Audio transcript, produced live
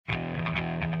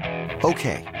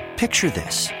Okay, picture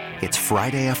this. It's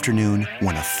Friday afternoon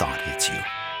when a thought hits you.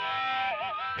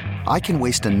 I can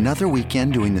waste another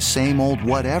weekend doing the same old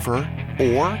whatever,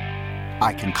 or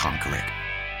I can conquer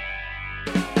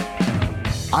it.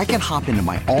 I can hop into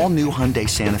my all-new Hyundai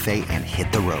Santa Fe and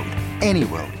hit the road. Any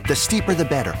road. The steeper, the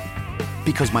better.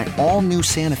 Because my all-new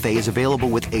Santa Fe is available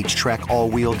with H-Track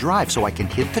all-wheel drive, so I can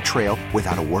hit the trail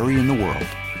without a worry in the world.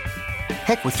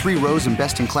 Heck, with 3 rows and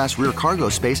best-in-class rear cargo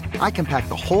space, I can pack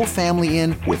the whole family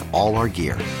in with all our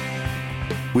gear.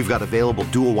 We've got available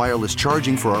dual wireless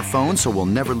charging for our phones, so we'll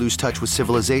never lose touch with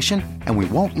civilization, and we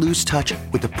won't lose touch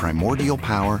with the primordial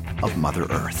power of Mother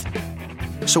Earth.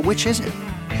 So which is it?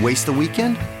 Waste the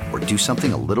weekend or do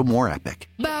something a little more epic?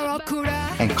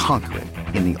 And conquer it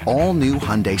in the all-new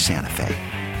Hyundai Santa Fe.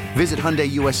 Visit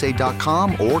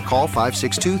HyundaiUSA.com or call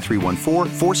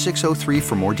 562-314-4603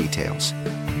 for more details.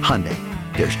 Hyundai,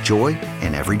 there's joy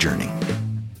in every journey.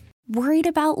 Worried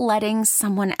about letting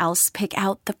someone else pick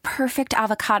out the perfect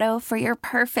avocado for your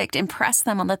perfect impress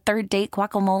them on the third date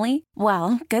guacamole?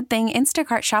 Well, good thing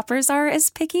Instacart shoppers are as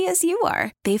picky as you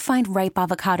are. They find ripe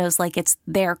avocados like it's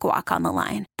their guac on the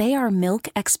line. They are milk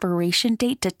expiration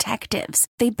date detectives.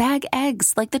 They bag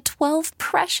eggs like the 12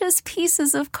 precious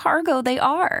pieces of cargo they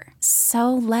are.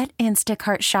 So let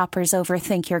Instacart shoppers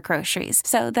overthink your groceries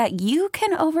so that you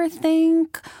can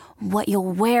overthink what you'll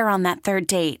wear on that third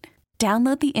date.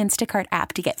 Download the Instacart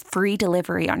app to get free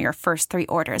delivery on your first 3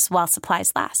 orders while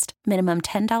supplies last. Minimum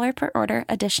 $10 per order.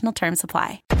 Additional terms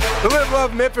apply. The Live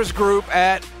Love Memphis group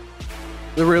at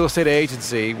the real estate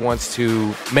agency wants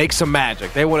to make some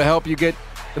magic. They want to help you get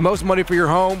the most money for your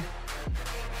home,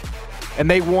 and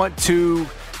they want to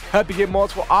help you get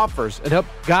multiple offers and help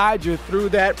guide you through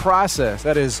that process.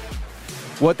 That is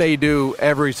what they do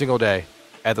every single day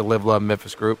at the Live Love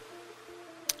Memphis group.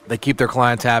 They keep their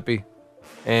clients happy,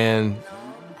 and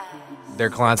their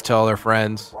clients tell their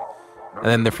friends, and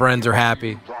then their friends are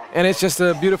happy. And it's just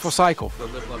a beautiful cycle for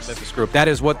the Live Love Memphis group. That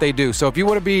is what they do. So if you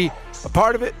want to be a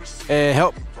part of it and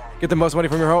help get the most money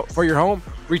from for your home,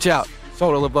 reach out.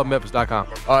 Sold at livelovememphis.com.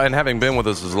 And having been with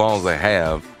us as long as they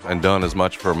have and done as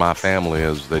much for my family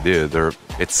as they did,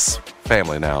 it's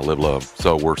family now, Live Love.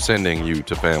 So we're sending you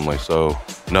to family. So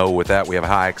know with that, we have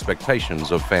high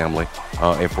expectations of family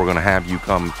if we're going to have you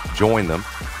come join them.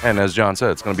 And as John said,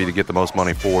 it's going to be to get the most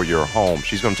money for your home.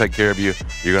 She's going to take care of you.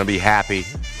 You're going to be happy.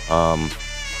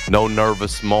 No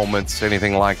nervous moments,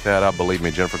 anything like that. Believe me,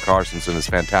 Jennifer Carsonson is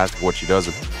fantastic at what she does.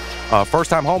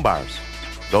 First-time home buyers.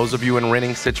 Those of you in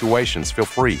renting situations, feel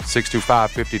free.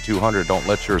 625-5200. Don't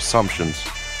let your assumptions,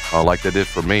 like they did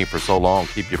for me for so long,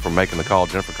 keep you from making the call.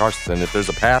 Jennifer Carsonson, if there's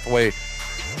a pathway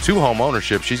to home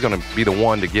ownership, she's going to be the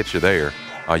one to get you there.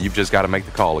 You've just got to make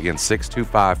the call. Again,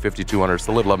 625-5200. It's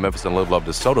the Live Love Memphis and Live Love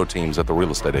DeSoto teams at the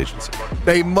real estate agency.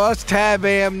 They must have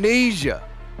amnesia.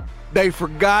 They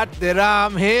forgot that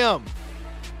I'm him.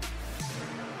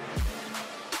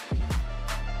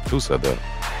 Who said that?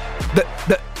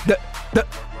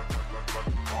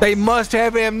 They must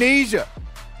have amnesia.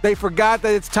 They forgot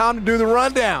that it's time to do the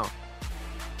rundown.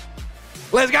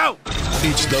 Let's go.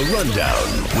 It's the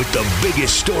Rundown with the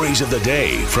biggest stories of the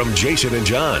day from Jason and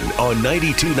John on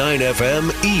 92.9 FM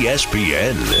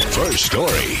ESPN. First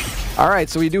story. All right,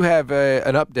 so we do have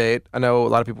an update. I know a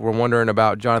lot of people were wondering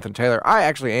about Jonathan Taylor. I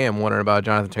actually am wondering about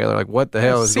Jonathan Taylor. Like, what the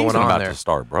hell is going on there? The season about to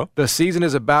start, bro. The season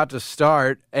is about to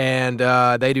start, and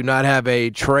they do not have a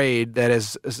trade that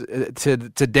has, to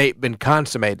date, been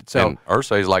consummated. So, and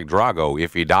Irsay's like Drago.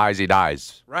 If he dies, he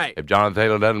dies. Right. If Jonathan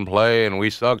Taylor doesn't play and we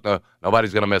suck,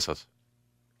 nobody's going to miss us.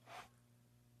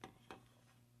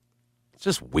 It's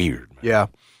just weird, man. Yeah.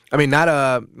 I mean,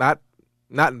 not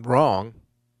wrong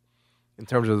in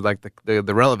terms of like the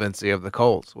relevancy of the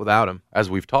Colts without him. As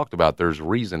we've talked about, there's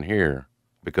reason here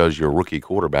because your rookie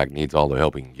quarterback needs all the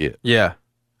help he can get. Yeah.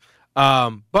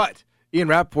 But Ian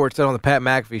Rappaport said on the Pat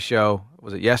McAfee show,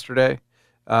 was it yesterday,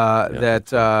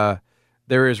 that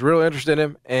there is real interest in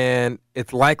him, and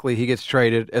it's likely he gets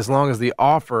traded as long as the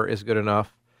offer is good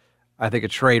enough. I think a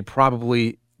trade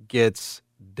probably gets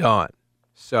done.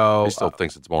 So he still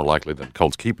thinks it's more likely than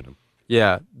Colts keeping him.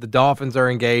 Yeah, the Dolphins are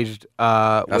engaged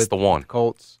with the one.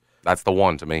 Colts. That's the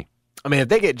one to me. I mean, if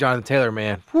they get Jonathan Taylor,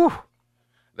 man, whew.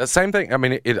 The same thing. I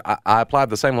mean, I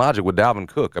applied the same logic with Dalvin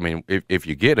Cook. I mean, if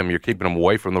you get him, you're keeping him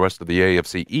away from the rest of the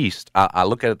AFC East. I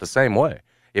look at it the same way.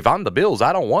 If I'm the Bills,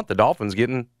 I don't want the Dolphins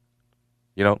getting,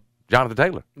 Jonathan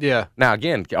Taylor. Yeah. Now,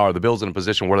 again, are the Bills in a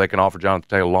position where they can offer Jonathan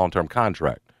Taylor a long-term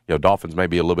contract? Dolphins may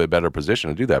be a little bit better position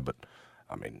to do that. But,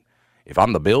 I mean, if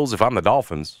I'm the Bills, if I'm the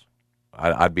Dolphins,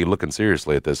 I'd be looking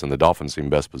seriously at this, and the Dolphins seem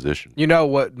best positioned. You know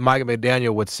what Mike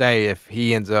McDaniel would say if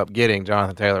he ends up getting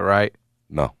Jonathan Taylor, right?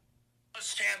 No.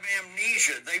 Must have amnesia.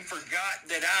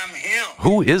 that I'm him.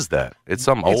 Who is that? It's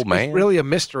some old man? It's really a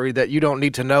mystery that you don't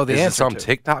need to know the answer Is it some to.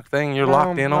 TikTok thing you're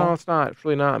locked in on? No, it's not. It's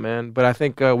really not, man. But I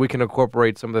think we can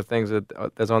incorporate some of the things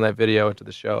that's on that video into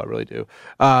the show. I really do.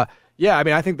 Yeah, I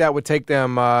mean, I think that would take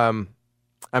them.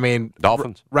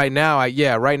 Dolphins? Right now,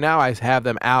 I have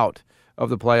them out of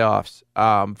the playoffs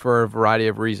for a variety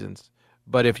of reasons.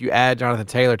 But if you add Jonathan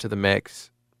Taylor to the mix.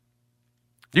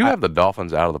 You have the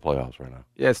Dolphins out of the playoffs right now.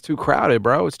 Yeah, it's too crowded,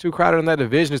 bro. It's too crowded in that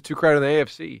division. It's too crowded in the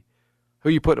AFC. Who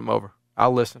you putting them over?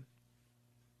 I'll listen.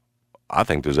 I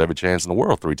think there's every chance in the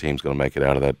world 3 teams going to make it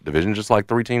out of that division, just like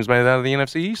 3 teams made it out of the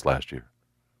NFC East last year.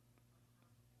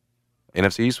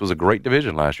 NFC East was a great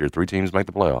division last year. 3 teams make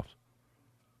the playoffs.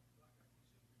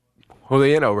 Who are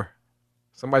they in over?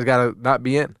 Somebody's got to not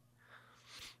be in.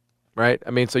 Right?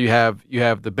 I mean, so you have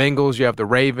the Bengals, you have the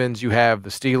Ravens, you have the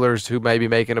Steelers who may be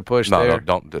making a push there. No,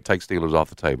 don't take Steelers off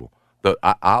the table.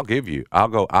 I'll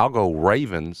go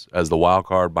Ravens as the wild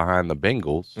card behind the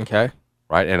Bengals. Okay.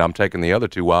 Right? And I'm taking the other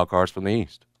 2 wild cards from the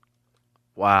East.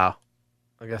 Wow.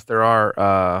 I guess there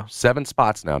are 7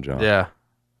 spots now, John. Yeah.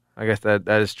 I guess that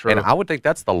is true. And I would think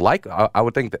that's I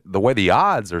would think that the way the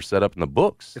odds are set up in the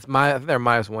books. I think they're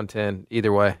minus 110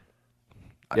 either way.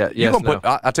 Yeah,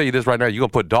 I'll tell you this right now. You're going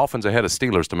to put Dolphins ahead of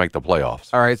Steelers to make the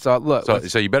playoffs. All right, so look.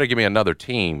 So you better give me another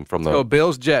team from the. So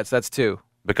Bills, Jets, that's 2.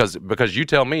 Because you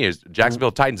tell me, is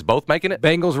Jacksonville Titans both making it?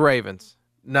 Bengals, Ravens.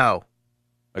 No.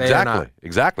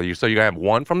 Exactly. So you're going to have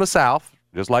 1 from the South,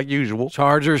 just like usual.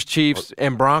 Chargers, Chiefs,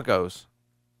 and Broncos.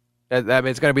 That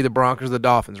means it's going to be the Broncos or the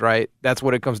Dolphins, right? That's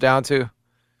what it comes down to?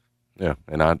 Yeah,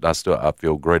 and I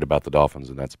feel great about the Dolphins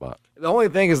in that spot. The only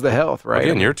thing is the health, right?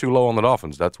 Again, you're too low on the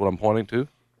Dolphins. That's what I'm pointing to.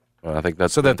 I think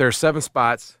that's so that there's 7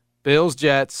 spots. Bills,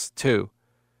 Jets, 2.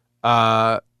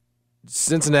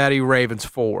 Cincinnati, Ravens,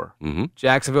 4. Mm-hmm.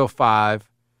 Jacksonville, 5.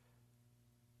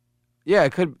 Yeah,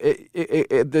 it could.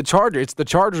 The Chargers. It's the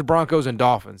Chargers, Broncos, and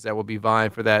Dolphins that will be vying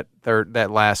for that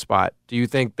last spot. Do you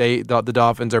think the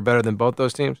Dolphins are better than both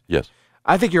those teams? Yes.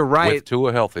 I think you're right. With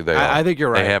Tua healthy, they are. I think you're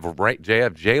right. They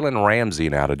have Jalen Ramsey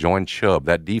now to join Chubb.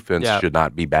 That defense should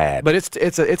not be bad. But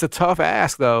it's a tough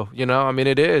ask, though. You know, I mean,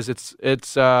 it is.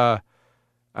 It's all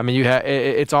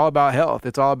about health.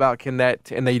 It's all about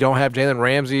and you don't have Jalen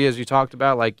Ramsey as you talked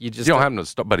about. Like you don't have him to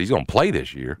start, but he's going to play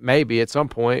this year. Maybe at some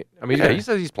point. I mean, he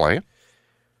says he's playing.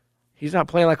 He's not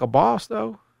playing like a boss,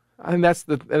 though. I think that's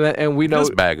and we know.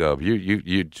 Just bag up.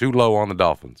 You're too low on the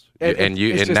Dolphins,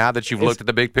 now that you've looked at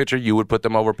the big picture, you would put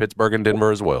them over Pittsburgh and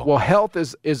Denver as well. Well, health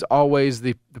is always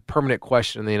the permanent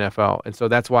question in the NFL, and so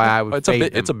that's why I would.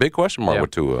 It's a big question mark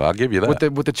with Tua. I'll give you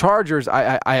that. With the Chargers,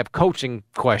 I have coaching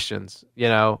questions. You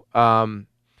know,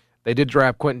 they did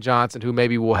draft Quentin Johnson, who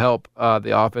maybe will help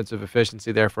the offensive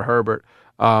efficiency there for Herbert.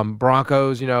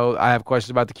 Broncos, you know, I have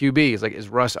questions about the QBs. Like, is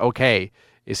Russ okay?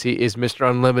 Is Mr.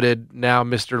 Unlimited now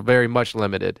Mr. Very Much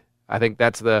Limited? I think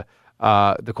that's the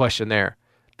question there.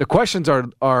 The questions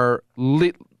are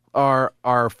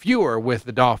fewer with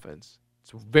the Dolphins.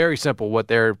 It's very simple what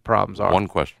their problems are. One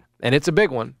question, and it's a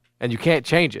big one, and you can't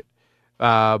change it.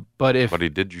 But he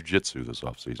did jiu-jitsu this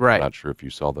offseason. Right. I'm not sure if you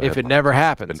saw that. If it never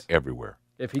happens, it's been everywhere.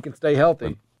 If he can stay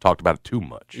healthy, talked about it too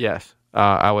much. Yes,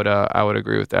 I would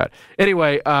agree with that.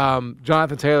 Anyway,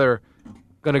 Jonathan Taylor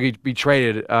going to be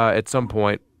traded at some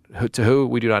point. To who?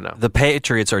 We do not know. The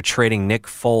Patriots are trading Nick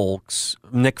Folk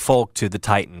to the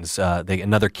Titans.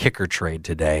 Another kicker trade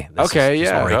today.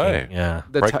 Yeah.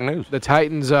 Breaking news. The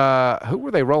Titans. Who were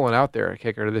they rolling out there? A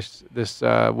kicker. This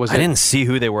was. I didn't see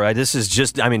who they were. This is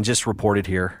just reported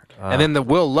here. And then the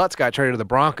Will Lutz got traded to the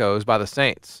Broncos by the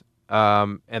Saints,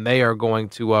 and they are going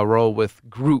to roll with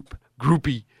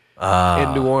Groupie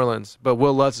in New Orleans. But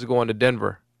Will Lutz is going to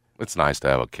Denver. It's nice to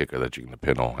have a kicker that you can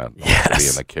depend on to be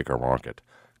in the kicker market.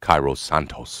 Cairo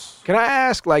Santos. Can I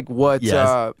ask, what,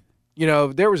 there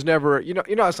was never, you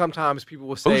know how sometimes people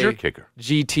will say. Who's your kicker?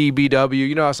 GTBW.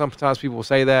 You know how sometimes people will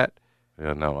say that?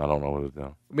 Yeah, no, I don't know what it's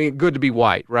doing. I mean, good to be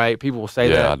white, right? People will say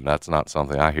that. Yeah, that's not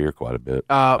something I hear quite a bit.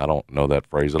 I don't know that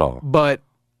phrase at all. But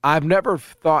I've never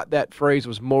thought that phrase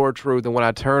was more true than when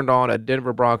I turned on a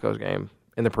Denver Broncos game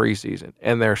in the preseason,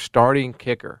 and their starting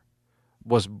kicker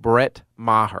was Brett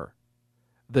Maher.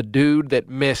 The dude that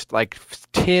missed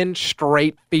 10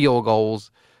 straight field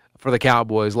goals for the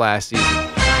Cowboys last season.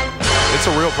 It's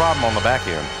a real problem on the back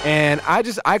end. And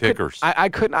I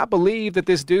could not believe that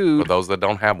this dude. For those that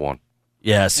don't have one.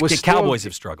 Yes, the Cowboys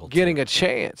have struggled. Getting a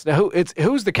chance. Now,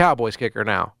 who's the Cowboys kicker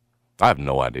now? I have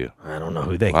no idea. I don't know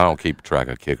who they. I don't keep track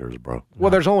of kickers, bro.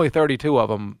 Well, there's only 32 of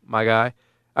them, my guy.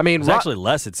 I mean, it's actually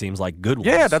less. It seems like good ones.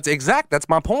 Yeah, that's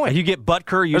my point. And you get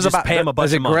Butker, you just pay him a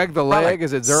bunch of money. Is it Greg the Leg?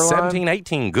 Is it Zerline? 17,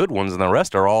 18 good ones, and the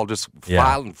rest are all just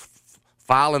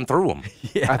filing through them.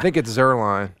 I think it's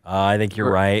Zerline. I think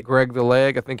you're right. Greg the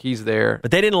Leg, I think he's there.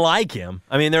 But they didn't like him.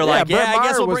 I mean, they're like, Brett I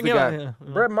guess Meyer we'll was bring the him. guy.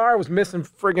 Yeah. Brett Meyer was missing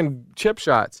friggin' chip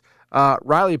shots.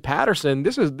 Riley Patterson,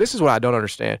 this is what I don't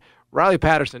understand. Riley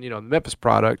Patterson, the Memphis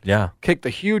product, kicked a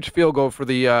huge field goal for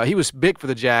the he was big for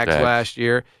the Jags last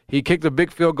year. He kicked a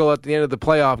big field goal at the end of the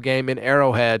playoff game in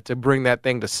Arrowhead to bring that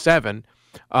thing to 7.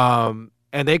 And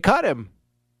they cut him.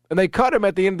 And they cut him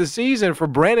at the end of the season for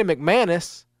Brandon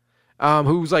McManus,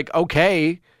 who's like,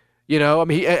 okay. I mean,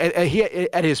 he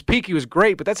at his peak, he was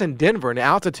great, but that's in Denver in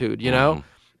altitude,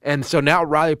 And so now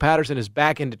Riley Patterson is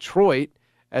back in Detroit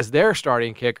as their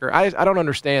starting kicker. I don't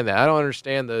understand that. I don't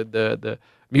understand the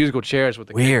musical chairs with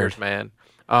the kickers, man.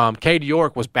 Cade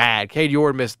York was bad. Cade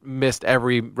York missed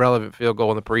every relevant field goal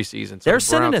in the preseason. So they're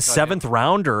sending a 7th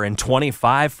rounder in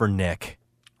 25 for Nick.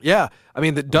 Yeah, I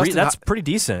mean that's pretty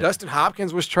decent. Dustin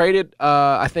Hopkins was traded,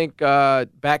 I think,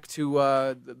 back to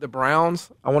the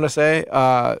Browns. I want to say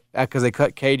because they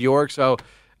cut Cade York. So,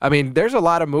 I mean, there's a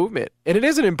lot of movement, and it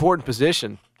is an important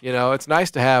position. It's nice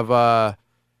to have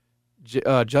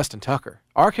Justin Tucker.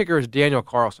 Our kicker is Daniel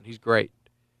Carlson. He's great.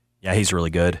 Yeah, he's really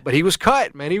good. But he was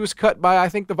cut, man. He was cut by, I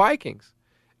think, the Vikings.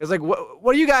 It's like,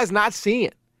 what are you guys not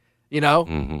seeing?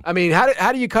 I mean,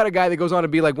 how do you cut a guy that goes on to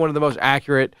be like one of the most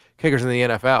accurate kickers in the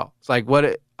NFL? It's like,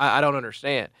 I don't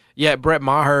understand. Yet Brett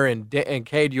Maher and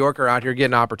Cade York are out here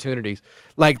getting opportunities.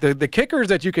 Like the kickers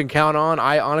that you can count on,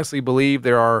 I honestly believe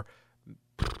there are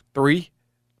 3,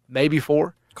 maybe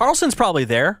 4. Carlson's probably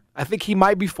there. I think he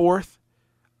might be 4th.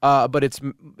 But it's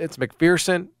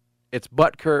McPherson, it's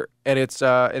Butker, and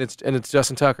it's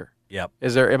Justin Tucker. Yep.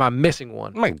 Am I missing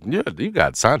one? Man, you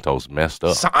got Santos messed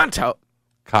up.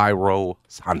 Cairo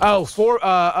Santos.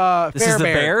 This is the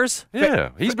Bears?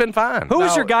 Yeah, he's been fine. Who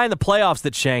was your guy in the playoffs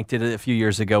that shanked it a few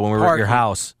years ago when we were at your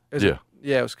house? It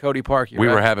was Cody Parkey. We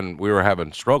were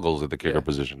having struggles at the kicker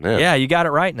position there. Yeah, you got it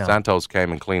right now. Santos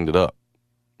came and cleaned it up.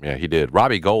 Yeah, he did.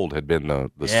 Robbie Gold had been the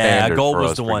standard Gold for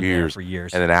was us the for one years. for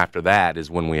years. And then after that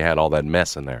is when we had all that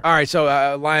mess in there. All right,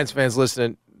 so Lions fans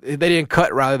listening, they didn't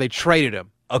cut Riley, they traded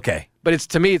him. Okay. But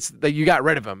to me, it's that you got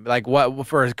rid of him. Like, what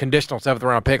for a conditional 7th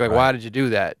round pick? Like, why did you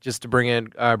do that? Just to bring in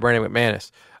Brandon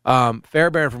McManus.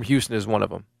 Fairbairn from Houston is one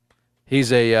of them. He's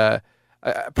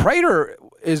Prater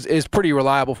is pretty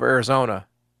reliable for Arizona.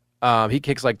 He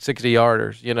kicks like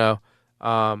 60-yarders.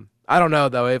 I don't know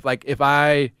though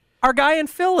our guy in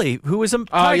Philly, who was a Tiger.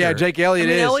 Oh, yeah, Jake Elliott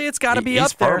is. Elliott's got to be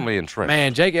up there. He's firmly entrenched.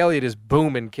 Man, Jake Elliott is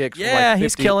booming kicks. Yeah,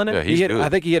 he's killing it. Yeah, he's good. I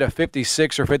think he hit a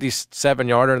 56 or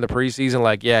 57-yarder in the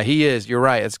preseason. Yeah, he is. You're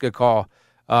right. It's a good call.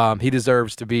 He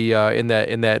deserves to be in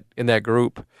that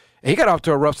group. He got off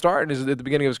to a rough start at the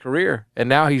beginning of his career, and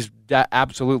now he's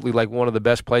absolutely like one of the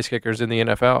best place kickers in the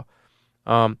NFL.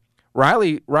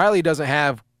 Riley doesn't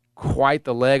have quite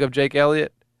the leg of Jake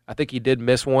Elliott. I think he did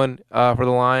miss one for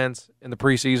the Lions in the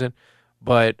preseason,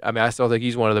 but I mean, I still think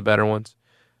he's one of the better ones.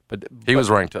 But he was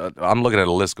ranked. I'm looking at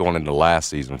a list going into last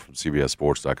season from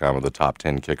CBSSports.com of the top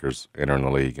 10 kickers entering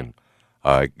the league, and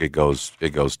it goes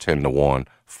 10-1.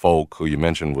 Folk, who you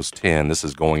mentioned, was 10. This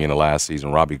is going into last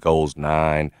season. Robbie Gold's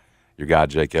 9. Your guy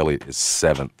Jake Elliott is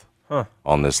 7th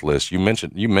on this list. You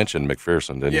mentioned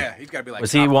McPherson, didn't you? Yeah, he's got to be like.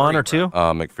 Was he 1 or 2?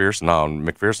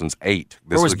 McPherson's 8.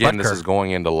 This is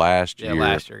going into last year. Yeah,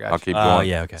 last year. Gotcha. I'll keep going.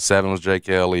 Yeah, okay. 7 was Jake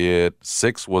Elliott.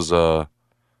 6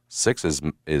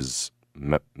 is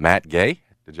Matt Gay.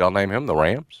 Did y'all name him the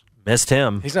Rams? Missed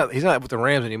him. He's not with the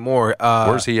Rams anymore.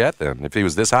 Where's he at then? If he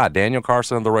was this high, Daniel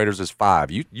Carson of the Raiders is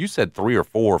 5. You said 3 or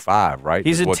 4 or 5, right?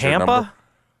 He's in Tampa.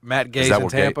 Matt Gay's in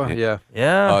Tampa.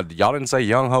 Yeah. Y'all didn't say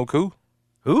Young Hoku?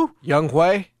 Who? Young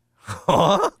Hui.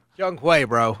 Young Hui,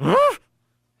 bro.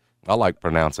 I like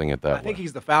pronouncing it that way. I think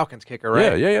he's the Falcons kicker,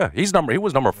 right? Yeah. He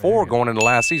was number 4 going into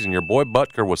last season. Your boy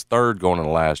Butker was 3rd going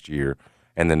into last year.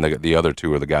 And then the other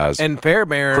 2 are the guys. And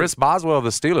Fairbairn. Chris Boswell of the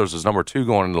Steelers was number 2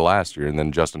 going into last year, and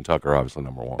then Justin Tucker obviously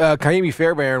number 1. Kaimi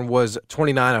Fairbairn was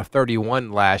 29 of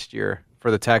 31 last year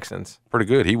for the Texans. Pretty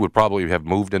good. He would probably have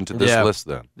moved into this list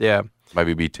then. Yeah.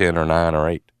 Maybe be 10 or 9 or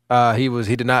 8.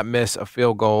 He did not miss a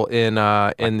field goal in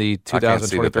the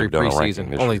 2023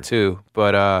 preseason. Only 2.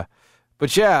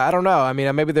 But yeah, I don't know. I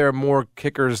mean, maybe there are more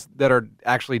kickers that are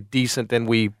actually decent than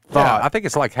we thought. Yeah, I think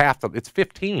it's like it's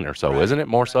 15 or so, isn't it?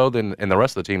 More so than, and the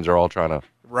rest of the teams are all trying to.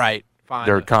 Right. Fine.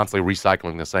 They're constantly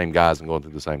recycling the same guys and going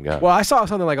through the same guys. Well, I saw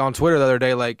something like on Twitter the other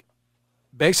day, like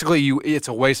basically it's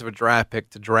a waste of a draft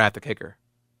pick to draft a kicker.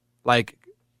 Like,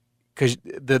 because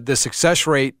the success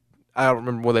rate, I don't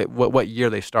remember what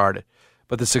year they started,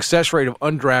 but the success rate of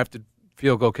undrafted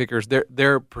field goal kickers,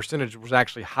 their percentage was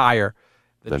actually higher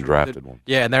than drafted ones.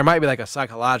 Yeah, and there might be like a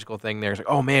psychological thing there. It's like,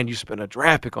 oh man, you spent a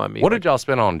draft pick on me. What did y'all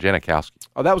spend on Janikowski?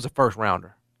 Oh, that was a first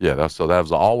rounder. Yeah, that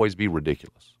was always be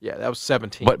ridiculous. Yeah, that was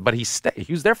 17. But he stayed.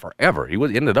 He was there forever.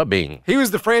 Ended up being. He was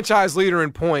the franchise leader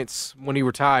in points when he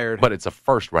retired. But it's a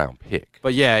first round pick.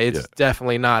 But yeah, it's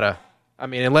definitely not a. I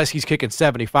mean, unless he's kicking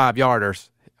 75-yarders,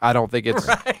 I don't think it's.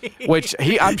 Right. Which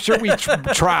I'm sure we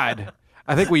tried.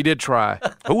 I think we did try.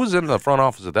 Who was in the front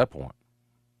office at that point?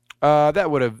 That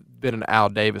would have been an Al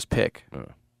Davis pick.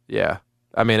 Yeah.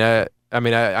 I mean,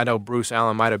 I know Bruce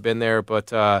Allen might have been there,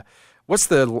 but what's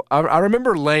the? I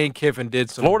remember Lane Kiffin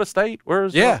did some Florida State. Where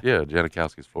is yeah, that? Yeah,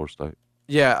 Janikowski's Florida State.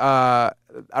 Yeah.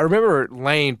 I remember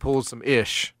Lane pulled some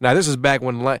ish. Now this is back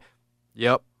when Lane.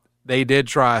 Yep, they did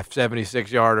try a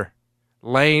 76-yarder.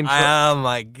 Lane. Oh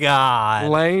my God.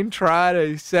 Lane tried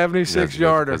a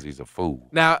 76-yarder because he's a fool.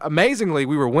 Now, amazingly,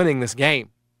 we were winning this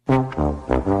game,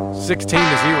 16-0.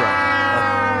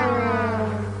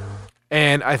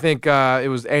 And I think it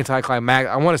was anticlimactic.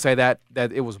 I want to say that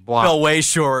it was blocked. Fell way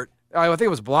short. I think it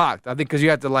was blocked. I think because you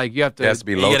have to. It has to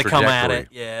be low you got to come at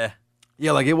trajectory. it. Yeah.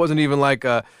 Yeah, like it wasn't even like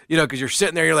because you're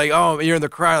sitting there, you're like, oh, you're in the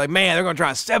crowd, like, man, they're gonna try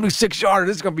a 76-yarder.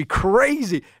 This is gonna be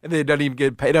crazy, and then it doesn't even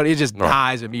get paid. It just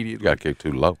dies immediately. You got to kick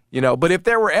too low. But if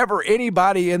there were ever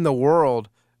anybody in the world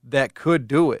that could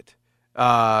do it,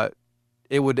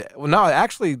 it would. Well, no,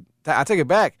 actually, I take it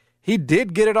back. He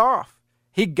did get it off.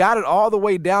 He got it all the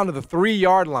way down to the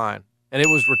 3-yard line, and it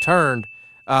was returned.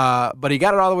 But he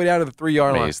got it all the way down to the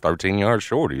 3-yard line. He's 13 yards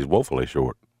short. He's woefully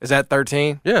short. Is that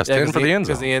 13? Yeah, it's 10 for the end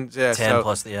zone. 10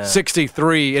 plus the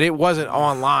 63, and it wasn't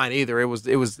online either. It was to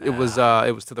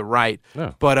the right.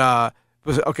 Yeah. But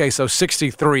okay, so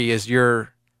 63 is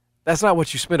your. That's not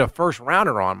what you spent a first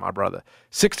rounder on, my brother.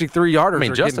 63-yarders. I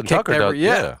mean, are Justin getting Tucker kicked does.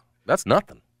 Yeah, that's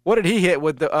nothing. What did he hit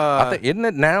with the? I think, isn't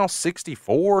it now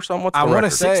 64 or something? What's the I want to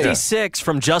record? say 66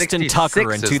 from Justin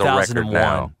Tucker in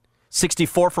 2001.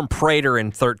 64 from Prater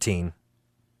in 13.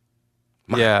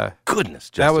 My goodness,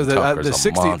 that was the the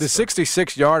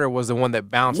 66-yarder was the one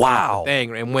that bounced off the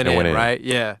thing and went in, right?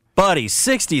 Yeah, buddy,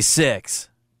 66.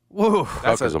 Whoa,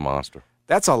 Tucker's a monster.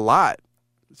 That's a lot.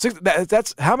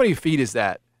 That's how many feet is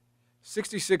that?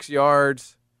 66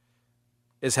 yards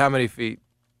is how many feet?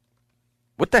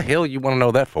 What the hell you want to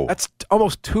know that for? That's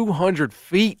almost 200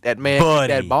 feet. That man hit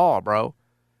that ball, bro.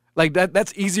 Like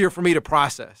that's easier for me to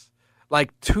process.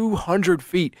 Like 200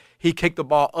 feet, he kicked the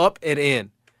ball up and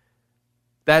in.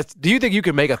 Do you think you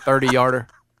could make a 30-yarder?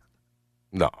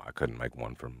 No, I couldn't make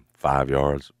one from 5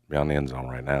 yards beyond the end zone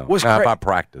right now. If I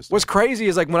practiced. What's crazy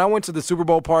is like when I went to the Super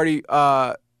Bowl party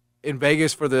in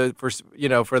Vegas for the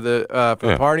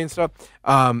party and stuff.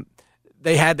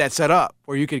 They had that set up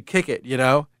where you could kick it,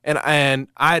 and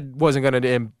I wasn't going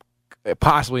to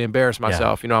possibly embarrass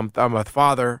myself. Yeah. I'm a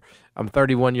father. I'm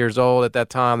 31 years old at that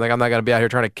time. Like I'm not going to be out here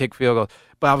trying to kick field goals.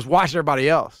 But I was watching everybody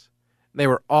else. They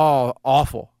were all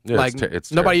awful. Yeah, like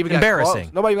it's nobody even got embarrassing.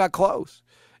 close. Nobody even got close.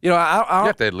 you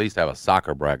have to at least have a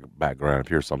soccer background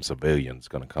if you're some civilian's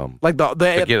going to come like to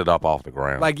get it up off the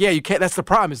ground. Like, yeah, you can't. That's the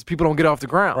problem is people don't get it off the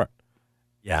ground. Right.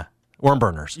 Yeah, worm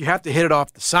burners. You have to hit it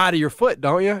off the side of your foot,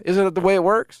 don't you? Isn't it the way it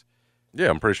works? Yeah,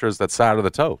 I'm pretty sure it's that side of the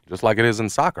toe, just like it is in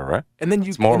soccer, right? And then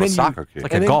it's more of a soccer kick,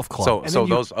 like a golf club. So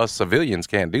those us civilians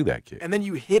can't do that kick. And then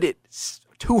you hit it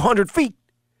 200 feet.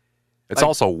 It's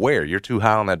also where you're too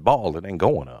high on that ball, it ain't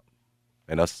going up.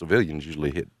 And us civilians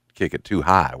usually kick it too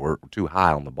high. We're too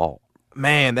high on the ball.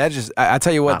 Man, that just I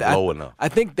tell you what, not low enough. I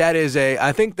think that is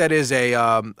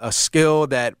a skill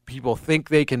that people think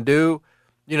they can do.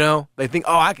 You know, they think,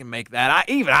 oh, I can make that.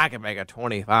 I can make a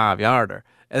 25-yarder.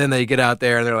 And then they get out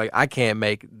there and they're like, I can't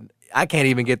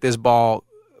even get this ball,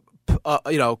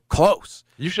 close.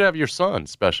 You should have your son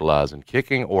specialize in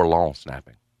kicking or long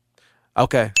snapping.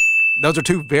 Okay, those are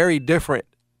two very different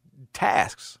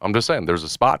tasks. I'm just saying, there's a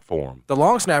spot for him. The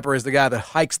long snapper is the guy that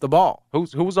hikes the ball.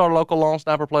 Who was our local long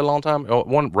snapper? Play a long time.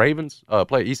 One Ravens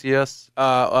play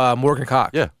ECS. Morgan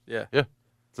Cox. Yeah.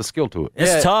 It's a skill to it.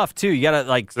 It's tough too. You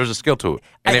gotta There's a skill to it,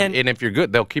 and if you're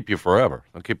good, they'll keep you forever.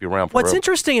 They'll keep you around forever. What's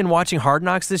interesting in watching Hard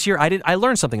Knocks this year, I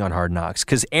learned something on Hard Knocks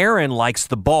because Aaron likes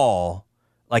the ball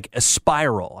like a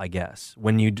spiral, I guess,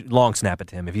 when you long snap it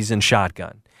to him if he's in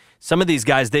shotgun. Some of these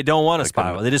guys, they don't want a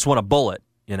spiral. They just want a bullet,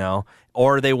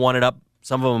 or they want it up.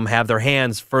 Some of them have their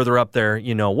hands further up there,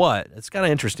 what. It's kind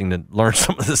of interesting to learn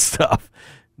some of this stuff,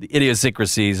 the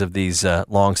idiosyncrasies of these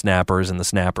long snappers and the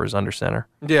snappers under center.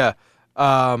 Yeah.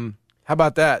 How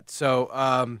about that?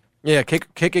 So,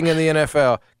 kicking in the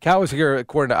NFL. Cal was here,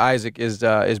 according to Isaac, is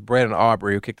Brandon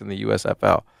Aubrey, who kicked in the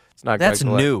USFL. It's not. That's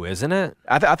new, isn't it?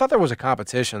 I thought there was a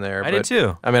competition there. I did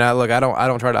too. I mean, I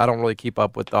don't really keep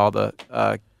up with all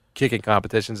the kicking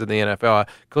competitions in the NFL.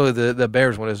 Clearly, the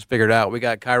Bears one is figured out. We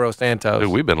got Cairo Santos.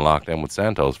 Dude, we've been locked in with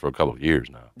Santos for a couple of years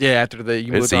now. Yeah, after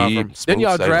you moved on from. Didn't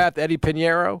y'all draft Eddie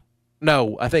Pinheiro?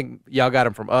 No, I think y'all got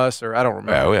him from us, or I don't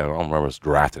remember. Yeah, I don't remember us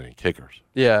drafting any kickers.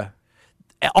 Yeah.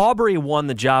 Aubrey won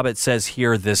the job, it says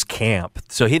here, this camp.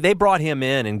 So they brought him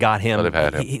in and got him. Oh, they've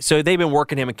had him. So they've been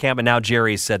working him in camp, and now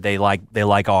Jerry said they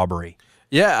like Aubrey.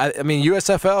 Yeah, I mean,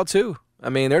 USFL, too. I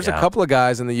mean, there's a couple of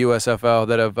guys in the USFL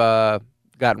that have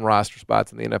gotten roster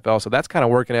spots in the NFL, so that's kind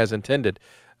of working as intended.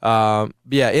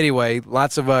 Anyway,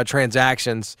 lots of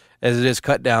transactions as it is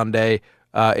cut-down day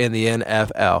in the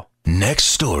NFL. Next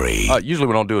story. Usually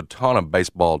we don't do a ton of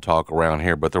baseball talk around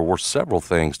here, but there were several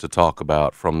things to talk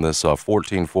about from this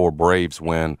 14-4 Braves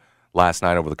win last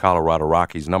night over the Colorado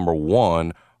Rockies. Number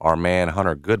one, our man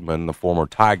Hunter Goodman, the former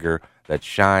Tiger that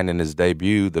shined in his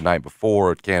debut the night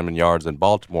before at Camden Yards in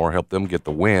Baltimore, helped them get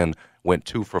the win, went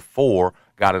 2 for 4,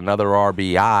 got another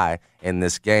RBI in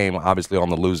this game, obviously on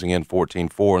the losing end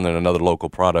 14-4, and then another local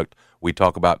product we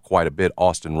talk about quite a bit,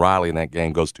 Austin Riley in that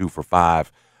game goes 2 for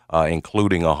 5.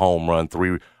 Including a home run,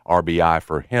 3 RBI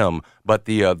for him. But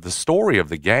the story of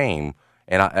the game,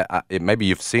 and maybe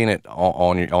you've seen it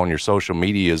on your social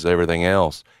medias, everything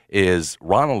else, is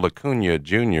Ronald Acuna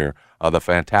Jr., the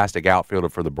fantastic outfielder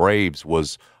for the Braves,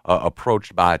 was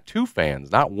approached by 2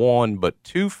 fans, not one but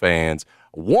 2 fans.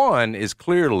 One is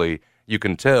clearly, you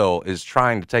can tell, is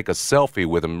trying to take a selfie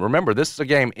with him. Remember, this is a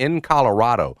game in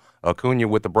Colorado. Acuna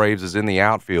with the Braves is in the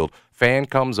outfield. Fan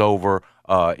comes over,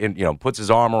 puts his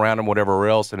arm around him, whatever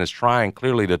else, and is trying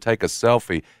clearly to take a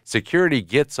selfie. Security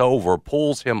gets over,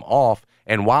 pulls him off,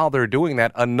 and while they're doing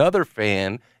that, another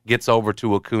fan gets over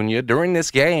to Acuna during this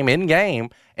game, in-game,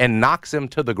 and knocks him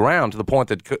to the ground to the point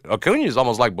that Acuna is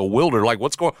almost like bewildered, like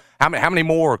what's going on? How many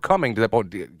more are coming to that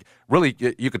point? Really,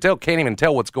 you could tell, can't even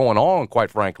tell what's going on, quite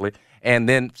frankly. And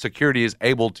then security is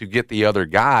able to get the other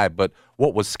guy. But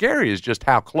what was scary is just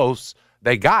how close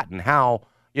they got and how,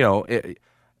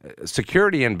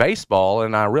 security in baseball.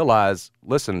 And I realize,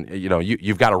 listen,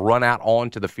 you've got to run out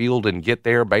onto the field and get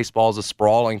there. Baseball is a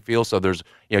sprawling field, so there's,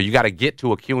 you got to get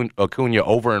to Acuna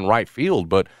over in right field.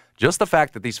 But just the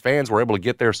fact that these fans were able to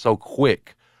get there so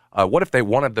quick. What if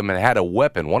one of them had a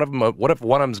weapon? What if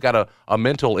one of them's got a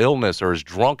mental illness or is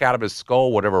drunk out of his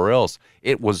skull, whatever else?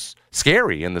 It was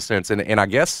scary in the sense, and I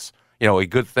guess, a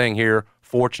good thing here,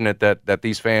 fortunate that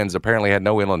these fans apparently had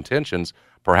no ill intentions,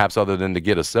 perhaps other than to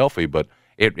get a selfie. But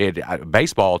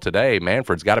baseball today,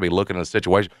 Manfred's got to be looking at a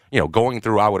situation, going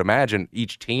through, I would imagine,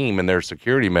 each team and their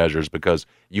security measures, because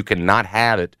you cannot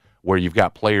have it where you've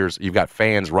got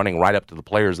fans running right up to the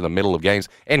players in the middle of games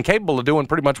and capable of doing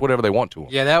pretty much whatever they want to them.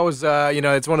 Yeah, that was,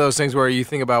 it's one of those things where you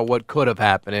think about what could have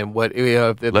happened and what.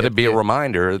 Let it be a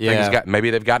reminder. Yeah.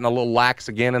 Maybe they've gotten a little lax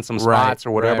again in some spots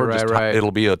or whatever. Right. It'll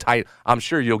be a tight. I'm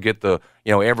sure you'll get the,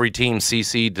 every team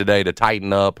CC'd today to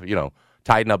tighten up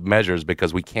measures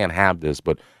because we can't have this.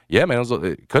 But yeah, man,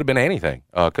 it could have been anything.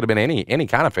 Could have been any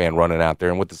kind of fan running out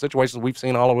there, and with the situations we've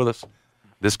seen all over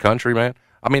this country, man.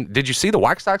 I mean, did you see the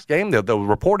White Sox game? The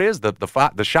report is that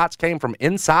the shots came from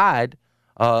inside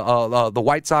the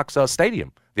White Sox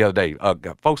stadium the other day.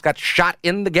 Folks got shot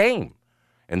in the game.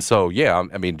 And so, yeah,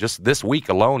 I mean, just this week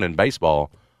alone in baseball,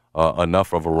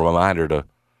 enough of a reminder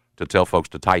to tell folks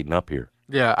to tighten up here.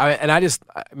 Yeah,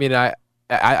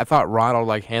 I thought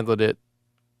Ronald handled it,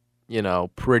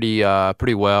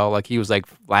 pretty well. Like he was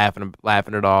laughing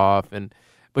it off.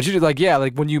 But you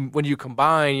when you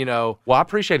combine, Well, I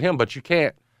appreciate him, but you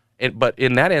can't. But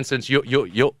in that instance,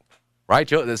 you'll right.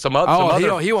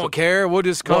 He won't care. We'll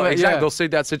just come. Well, exactly. Go see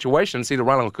that situation, see that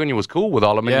Ronald Acuna was cool with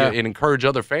all of them, and encourage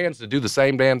other fans to do the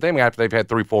same damn thing after they've had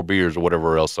 3-4 beers or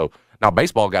whatever else. So now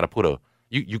baseball got to put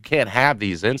you can't have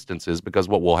these instances, because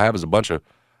what we'll have is a bunch of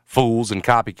fools and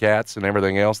copycats and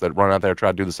everything else that run out there and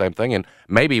try to do the same thing, and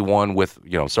maybe one with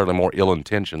certainly more ill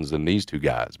intentions than these two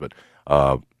guys, but.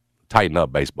 Tighten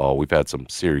up, baseball. We've had some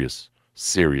serious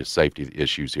safety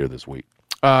issues here this week.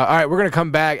 All right, we're going to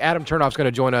come back. Adam Chernoff's going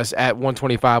to join us at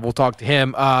 1:25. We'll talk to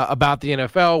him about the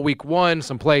NFL Week 1,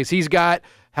 some plays he's got,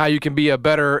 how you can be a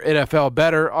better NFL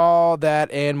bettor, all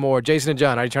that and more. Jason and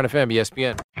John, 92.9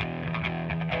 FM,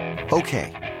 ESPN.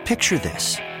 Okay, picture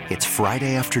this. It's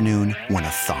Friday afternoon when a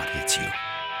thought hits you.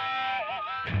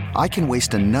 I can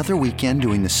waste another weekend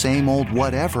doing the same old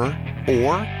whatever,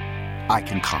 or I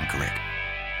can conquer it.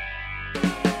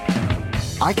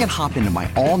 I can hop into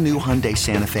my all-new Hyundai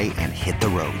Santa Fe and hit the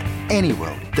road. Any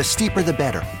road. The steeper, the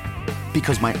better.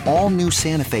 Because my all-new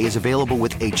Santa Fe is available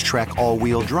with H-Track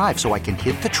all-wheel drive, so I can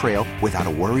hit the trail without a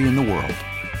worry in the world.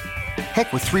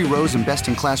 Heck, with 3 rows and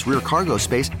best-in-class rear cargo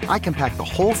space, I can pack the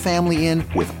whole family in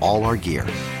with all our gear.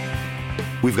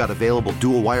 We've got available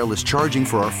dual wireless charging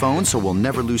for our phones, so we'll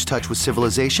never lose touch with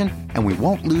civilization, and we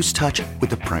won't lose touch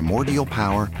with the primordial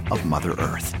power of Mother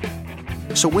Earth.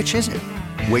 So which is it?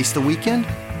 Waste the weekend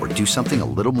or do something a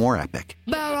little more epic?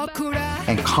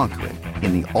 And conquer it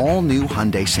in the all-new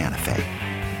Hyundai Santa Fe.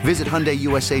 Visit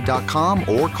HyundaiUSA.com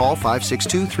or call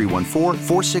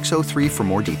 562-314-4603 for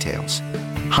more details.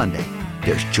 Hyundai,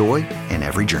 there's joy in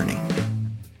every journey.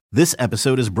 This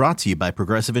episode is brought to you by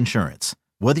Progressive Insurance.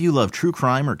 Whether you love true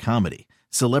crime or comedy,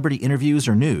 celebrity interviews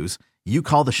or news, you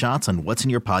call the shots on what's in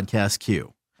your podcast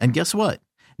queue. And guess what?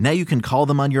 Now you can call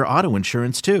them on your auto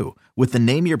insurance too with the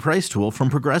Name Your Price tool from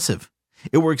Progressive.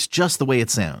 It works just the way it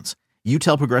sounds. You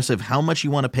tell Progressive how much you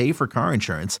want to pay for car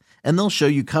insurance, and they'll show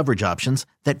you coverage options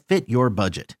that fit your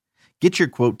budget. Get your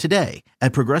quote today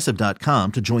at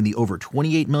Progressive.com to join the over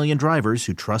 28 million drivers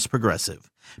who trust Progressive.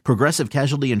 Progressive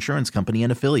Casualty Insurance Company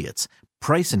and Affiliates.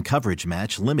 Price and coverage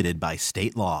match limited by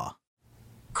state law.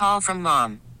 Call from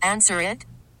mom. Answer it.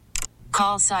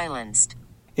 Call silenced.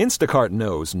 Instacart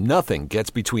knows nothing gets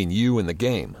between you and the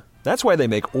game. That's why they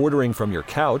make ordering from your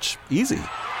couch easy.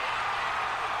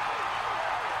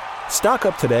 Stock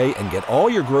up today and get all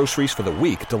your groceries for the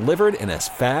week delivered in as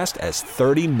fast as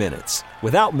 30 minutes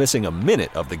without missing a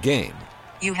minute of the game.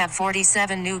 You have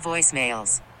 47 new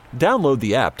voicemails. Download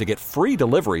the app to get free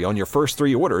delivery on your first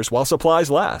 3 orders while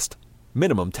supplies last.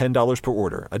 Minimum $10 per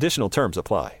order. Additional terms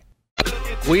apply.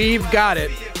 We've got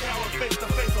it.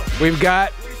 We've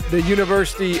got the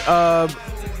University of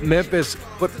Memphis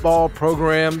football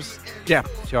programs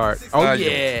depth chart. Oh,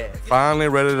 yeah. Finally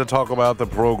ready to talk about the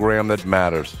program that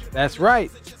matters. That's right.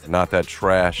 Not that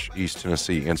trash East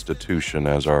Tennessee institution,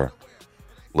 as our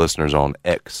listeners on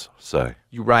X say.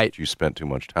 You're right. That you spent too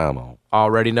much time on.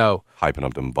 Already know. Hyping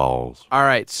up them balls. All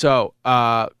right, so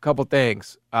a couple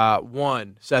things.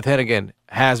 One, Seth Hennigan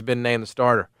has been named the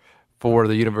starter for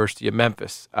the University of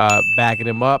Memphis. Backing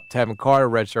him up, Tevin Carter,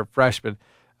 redshirt freshman,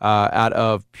 out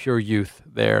of Pure Youth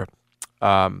there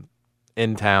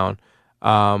in town.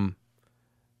 I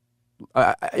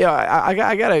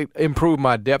got to improve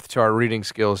my depth chart reading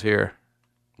skills here.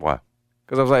 Why?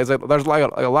 Because I was like, there's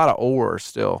like a lot of ors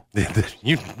still.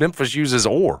 Memphis uses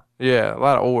or. Yeah, a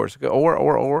lot of ors.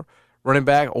 Or. Running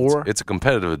back, or. It's a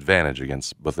competitive advantage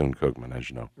against Bethune-Cookman, as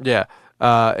you know. Yeah,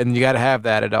 and you got to have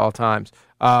that at all times.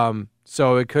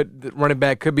 So running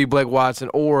back could be Blake Watson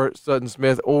or Sutton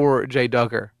Smith or Jay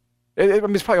Ducker.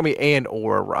 It's probably going to be and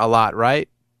or a lot, right?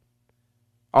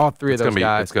 All three of those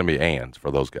guys. It's going to be and for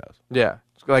those guys. Yeah.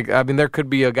 There could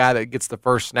be a guy that gets the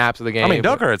first snaps of the game. I mean,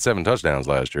 Ducker had 7 touchdowns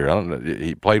last year.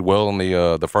 He played well in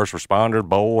the first responder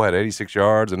bowl, had 86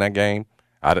 yards in that game.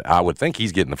 I would think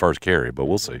he's getting the first carry, but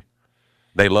we'll see.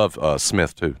 They love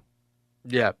Smith, too.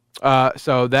 Yeah.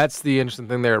 So that's the interesting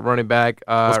thing there at running back.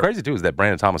 What's crazy, too, is that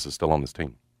Brandon Thomas is still on this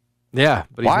team. Yeah,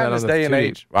 but he's why not in this on day and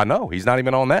age? I know he's not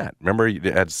even on that. Remember, he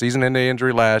had season-ending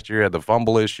injury last year, had the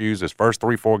fumble issues. His first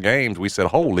 3-4 games, we said,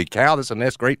 "Holy cow, this is a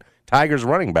next great Tigers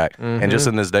running back." Mm-hmm. And just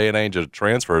in this day and age of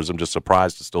transfers, I'm just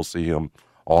surprised to still see him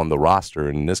on the roster.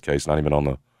 And in this case, not even on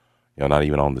the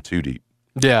 2 deep.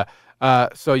 Yeah.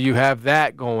 So you have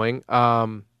that going.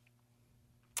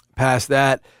 Past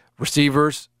that,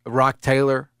 receivers: Rock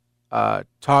Taylor,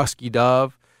 Tosky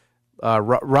Dove.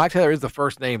 Rock Taylor is the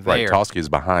first name there. Right, Tosky is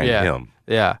behind him.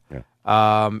 Yeah.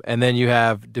 And then you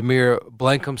have Demir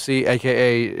Blankumsey,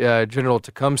 a.k.a. General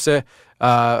Tecumseh,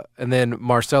 and then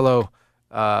Marcelo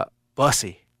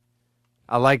Bussey.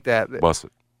 I like that. Bussey.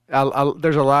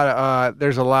 There's a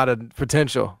lot of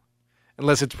potential,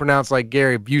 unless it's pronounced like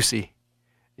Gary Busey,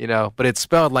 but it's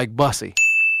spelled like Bussey.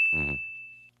 Mm-hmm.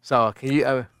 So can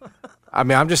you?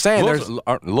 I'm just saying.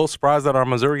 A little surprised that our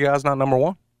Missouri guy's not number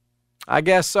 1. I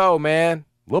guess so, man.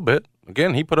 A little bit.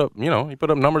 Again, he put up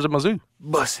numbers at Mizzou.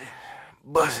 Bussing.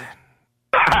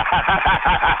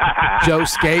 Joe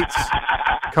Skates,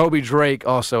 Kobe Drake,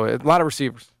 also a lot of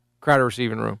receivers. Crowded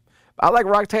receiving room. I like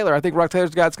Rock Taylor. I think Rock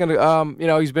Taylor's a guy that's going to,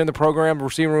 he's been in the program.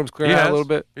 Receiving room's clearing out a little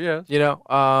bit. Yeah.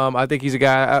 I think he's a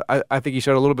guy. I think he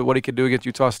showed a little bit what he could do against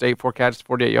Utah State. 4 catches,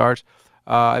 48 yards.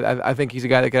 I think he's a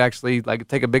guy that could actually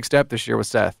take a big step this year with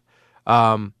Seth.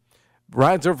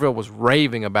 Ryan Zerfield was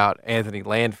raving about Anthony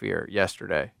Landfear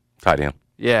yesterday. Tight end.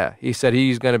 Yeah, he said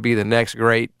he's going to be the next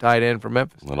great tight end for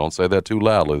Memphis. Well, don't say that too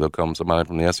loudly. There'll come somebody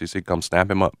from the SEC come snap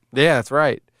him up. Yeah, that's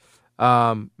right.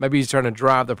 Maybe he's trying to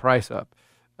drive the price up.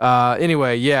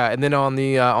 Anyway, yeah, and then on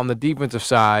the defensive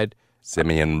side,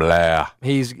 Simeon Blair.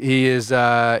 He's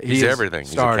everything. Started.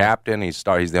 He's a captain. He's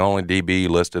the only DB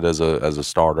listed as a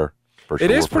starter. It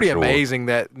is pretty amazing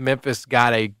that Memphis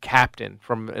got a captain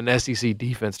from an SEC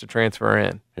defense to transfer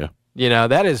in. Yeah.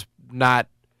 That is not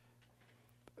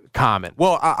common.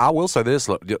 Well, I will say this.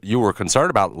 Look, you were concerned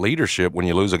about leadership when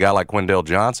you lose a guy like Quindell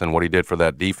Johnson, what he did for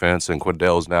that defense, and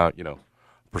Quindell's now,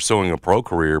 pursuing a pro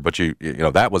career. But,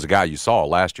 that was a guy you saw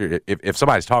last year. If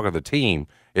somebody's talking to the team,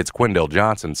 it's Quindell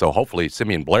Johnson. So hopefully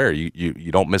Simeon Blair,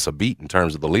 you don't miss a beat in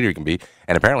terms of the leader he can be.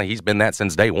 And apparently he's been that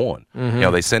since day one.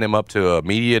 Mm-hmm. They send him up to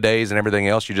media days and everything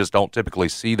else. You just don't typically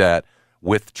see that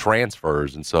with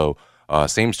transfers. And so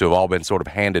seems to have all been sort of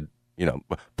handed,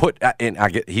 put in.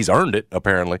 He's earned it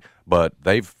apparently, but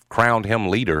they've crowned him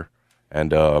leader,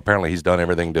 and apparently he's done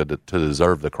everything to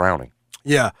deserve the crowning.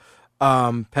 Yeah.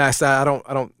 Past that, I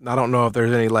don't know if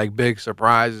there's any like big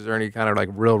surprises or any kind of like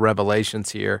real revelations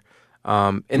here.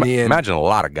 In the end, imagine a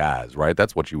lot of guys, right?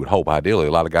 That's what you would hope. Ideally,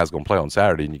 a lot of guys going to play on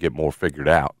Saturday, and you get more figured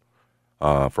out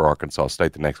for Arkansas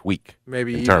State the next week.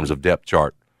 Maybe in terms of depth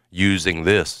chart, using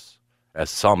this as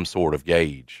some sort of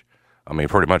gauge. I mean,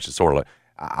 pretty much it's sort of like,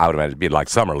 I would imagine it'd be like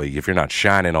summer league. If you're not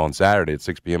shining on Saturday at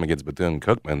 6 p.m. against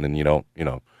Bethune-Cookman, then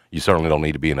you certainly don't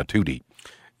need to be in a 2 deep.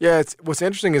 Yeah, what's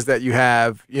interesting is that you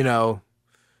have, you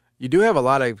do have a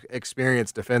lot of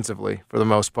experience defensively for the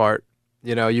most part.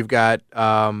 You've got,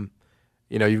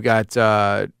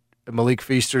 Malik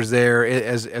Feaster's there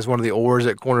as one of the oars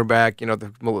at cornerback.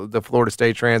 The Florida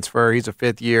State transfer. He's a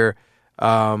fifth year.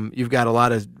 You've got a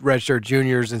lot of redshirt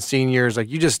juniors and seniors. Like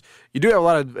you do have a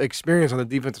lot of experience on the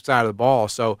defensive side of the ball.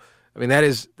 So I mean that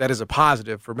is a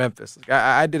positive for Memphis. Like,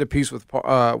 I did a piece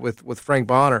with Frank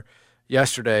Bonner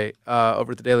yesterday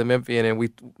over at the Daily Memphian,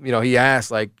 and he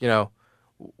asked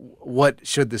what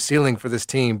should the ceiling for this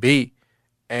team be,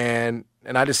 and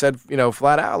I just said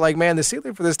flat out like, man, the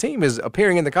ceiling for this team is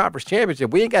appearing in the conference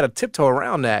championship. We ain't got to tiptoe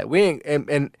around that. We ain't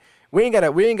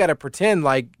got to pretend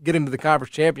like getting to the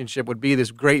conference championship would be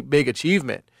this great big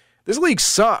achievement. This league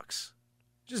sucks.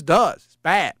 It just does. It's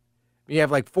bad. You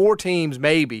have like 4 teams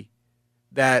maybe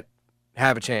that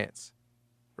have a chance,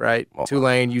 right? Well,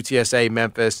 Tulane, UTSA,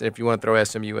 Memphis, and if you want to throw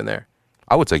SMU in there.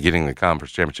 I would say getting the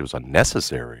conference championship is a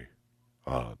necessary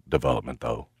development,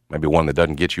 though. Maybe one that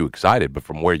doesn't get you excited, but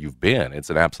from where you've been, it's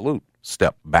an absolute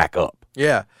step back up.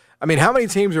 Yeah. I mean, how many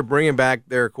teams are bringing back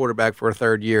their quarterback for a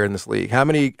third year in this league? How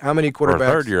many quarterbacks? For a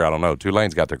third year, I don't know.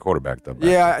 Tulane's got their quarterback, though.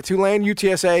 Yeah, Tulane,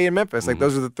 UTSA, and Memphis. Like,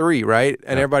 those are the 3, right?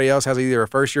 And everybody else has either a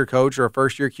first-year coach or a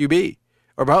first-year QB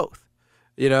or both.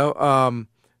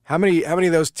 How many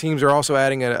of those teams are also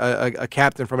adding a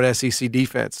captain from an SEC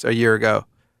defense a year ago?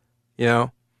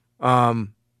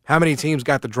 How many teams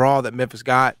got the draw that Memphis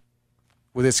got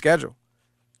with its schedule?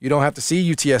 You don't have to see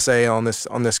UTSA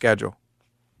on this schedule.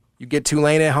 You get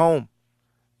Tulane at home.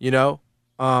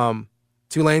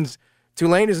 Tulane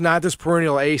is not this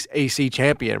perennial AC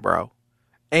champion, bro.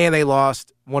 And they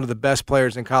lost one of the best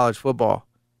players in college football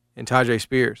in Tajay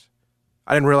Spears.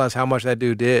 I didn't realize how much that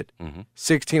dude did.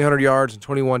 1,600 yards and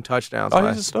 21 touchdowns. Oh,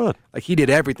 he's a stud. Like, he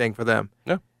did everything for them.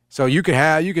 Yeah. So you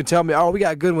can tell me, we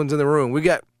got good ones in the room.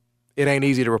 It ain't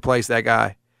easy to replace that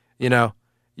guy. You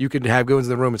can have good ones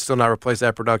in the room and still not replace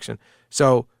that production.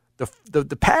 So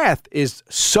the path is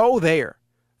so there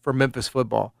for Memphis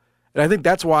football. And I think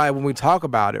that's why when we talk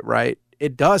about it, right,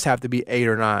 it does have to be 8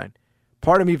 or 9.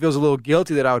 Part of me feels a little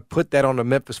guilty that I would put that on the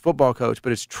Memphis football coach,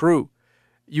 but it's true.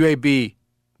 UAB,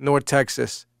 North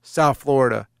Texas, South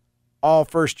Florida, all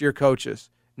first-year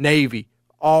coaches. Navy,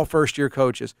 all first-year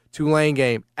coaches. Tulane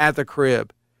game, at the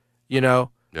crib. Yeah.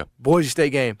 Boise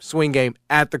State game, swing game,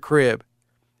 at the crib.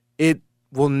 It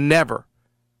will never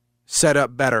set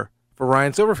up better for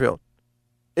Ryan Silverfield.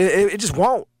 It just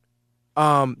won't.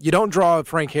 You don't draw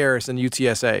Frank Harris and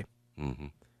UTSA.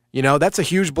 That's a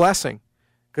huge blessing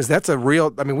because that's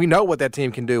we know what that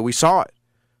team can do. We saw it.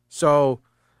 So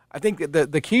I think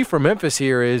the key for Memphis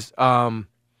here is,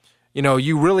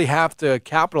 you really have to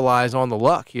capitalize on the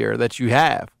luck here that you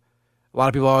have. A lot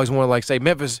of people always want to say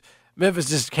Memphis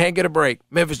just can't get a break.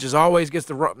 Memphis just always gets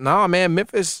the run. Nah, man,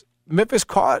 Memphis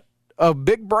caught a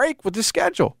big break with the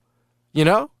schedule,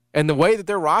 and the way that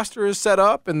their roster is set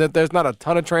up and that there's not a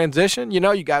ton of transition.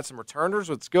 You got some returners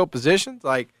with skill positions.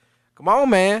 Like, come on,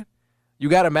 man. You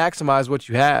got to maximize what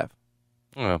you have.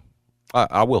 Yeah.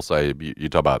 I will say, you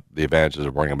talk about the advantages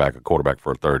of bringing back a quarterback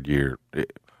for a third year,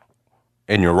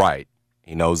 and you're right.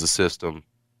 He knows the system.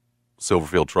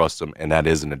 Silverfield trusts him, and that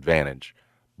is an advantage.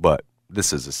 But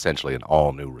this is essentially an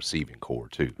all-new receiving core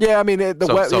too. Yeah, I mean, yes.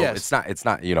 it's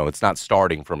not it's not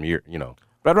starting from year.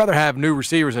 But I'd rather have new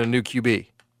receivers and a new QB,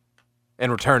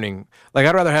 and returning. Like,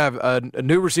 I'd rather have a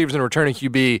new receivers and a returning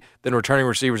QB than returning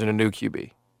receivers and a new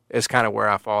QB. It's kind of where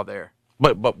I fall there.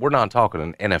 But we're not talking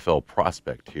an NFL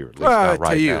prospect here, at least not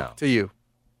right now. To you.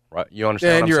 Right? You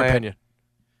understand what I'm saying? saying? In your opinion.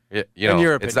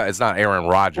 It's not Aaron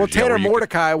Rodgers. Well, Tanner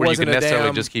Mordecai wasn't a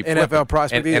damn just keep NFL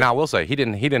prospect. And I will say he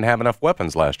didn't have enough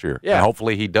weapons last year. Yeah. And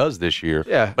hopefully he does this year.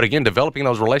 Yeah. But again, developing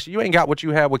those relationships, you ain't got what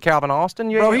you have with Calvin Austin.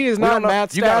 He is not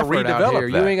Matt Stafford out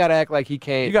here. That. You ain't got to act like he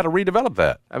can't. You got to redevelop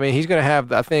that. I mean, he's going to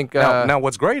have, I think. Now,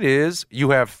 what's great is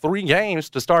you have 3 games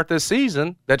to start this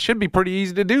season that should be pretty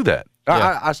easy to do that.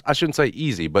 Yeah. I shouldn't say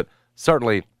easy, but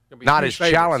certainly not as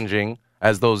challenging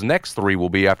as those next 3 will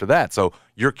be after that. So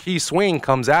your key swing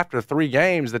comes after 3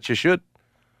 games that you should,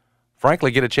 frankly,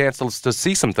 get a chance to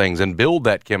see some things and build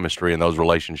that chemistry and those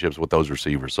relationships with those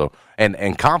receivers. So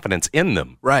and confidence in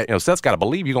them. Right. Seth's got to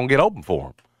believe you're going to get open for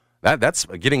him. That's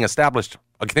getting established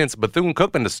against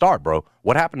Bethune-Cookman to start, bro.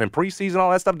 What happened in preseason,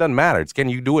 all that stuff doesn't matter. It's can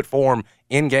you do it for him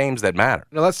in games that matter.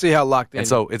 Now let's see how locked in. And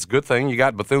so it's a good thing you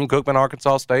got Bethune-Cookman,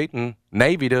 Arkansas State, and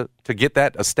Navy to get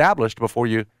that established before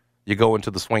you go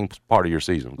into the swing part of your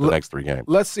season, the next 3 games.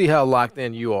 Let's see how locked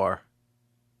in you are.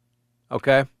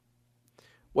 Okay?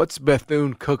 What's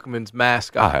Bethune-Cookman's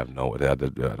mascot? I have no idea.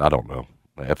 I don't know.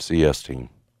 The FCS team.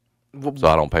 So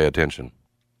I don't pay attention.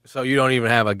 So you don't even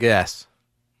have a guess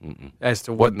as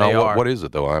to what they are. What is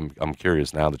it, though? I'm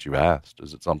curious now that you asked.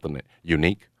 Is it something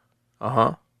unique?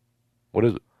 Uh-huh. What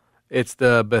is it? It's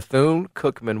the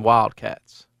Bethune-Cookman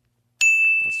Wildcats.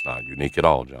 It's not unique at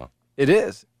all, John. It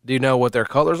is. Do you know what their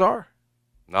colors are?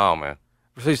 No, man.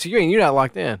 So you're not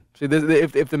locked in. See,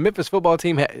 if the Memphis football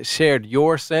team shared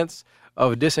your sense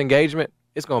of disengagement,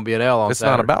 it's going to be an L on Saturday.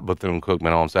 It's not about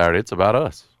Bethune-Cookman on Saturday. It's about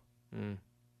us.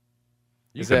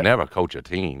 You could never coach a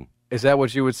team. Is that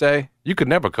what you would say? You could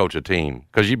never coach a team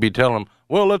because you'd be telling them,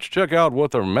 well, let's check out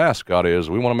what their mascot is.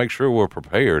 We want to make sure we're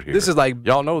prepared here. This is like...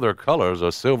 Y'all know their colors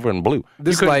are silver and blue.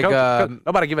 This is like...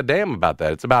 nobody give a damn about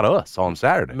that. It's about us on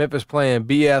Saturday. Memphis playing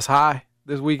BS High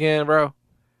this weekend, bro.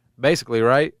 Basically,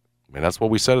 right? I mean, that's what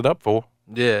we set it up for.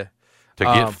 Yeah. To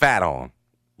get fat on.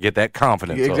 Get that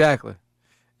confidence Exactly. up.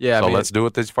 Yeah. So let's do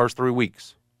it these first 3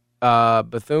 weeks.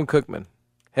 Bethune-Cookman.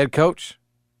 Head coach,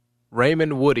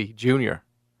 Raymond Woody, Jr.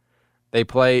 They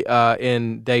play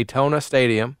in Daytona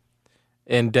Stadium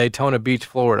in Daytona Beach,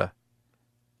 Florida.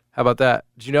 How about that?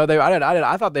 Did you know they?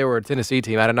 I thought they were a Tennessee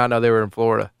team. I did not know they were in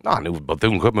Florida. No, I knew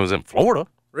Bethune-Cookman was in Florida.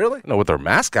 Really? I know what their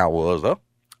mascot was, though.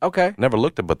 Okay. Never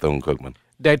looked at Bethune-Cookman.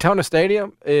 Daytona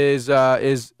Stadium is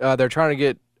they're trying to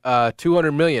get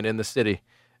 $200 million in the city.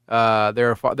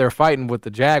 They're fighting with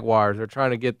the Jaguars. They're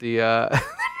trying to get the.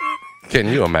 Can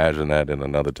you imagine that in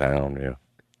another town? Yeah.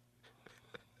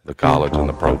 The college and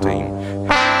the pro team.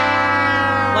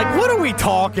 Like, what are we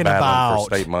talking about?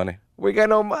 For state money. We got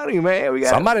no money, man.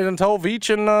 Somebody done told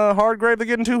Veach and Hardgrave they're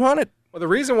getting $200. Well, the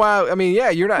reason why,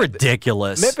 you're not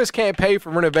ridiculous. Memphis can't pay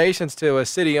for renovations to a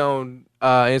city-owned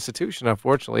institution,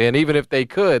 unfortunately. And even if they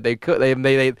could, they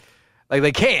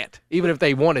can't. Even if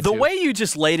they wanted to. The way you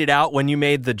just laid it out when you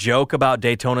made the joke about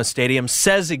Daytona Stadium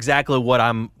says exactly what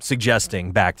I'm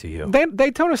suggesting back to you.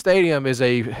 Daytona Stadium is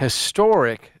a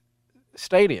historic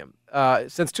stadium.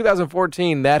 Since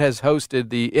 2014, that has hosted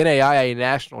the NAIA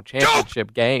National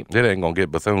Championship game. It ain't gonna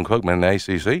get Bethune-Cookman in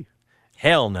the ACC.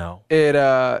 Hell no.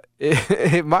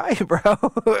 It might, bro.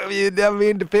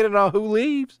 Depending on who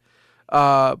leaves.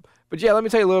 But yeah, let me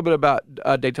tell you a little bit about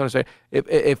Daytona Stadium.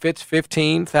 It fits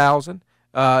 15,000.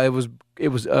 It was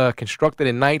constructed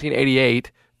in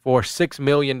 1988 for $6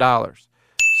 million.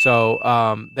 So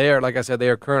they are, like I said, they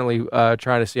are currently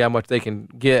trying to see how much they can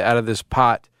get out of this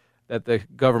pot that the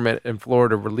government in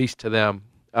Florida released to them.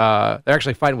 They're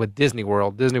actually fighting with Disney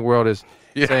World. Disney World is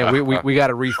saying we got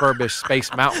to refurbish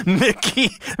Space Mountain. Mickey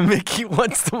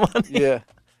wants the money. Yeah,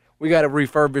 we got to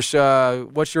refurbish.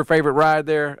 What's your favorite ride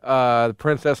there? The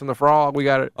Princess and the Frog. We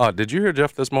got it. Did you hear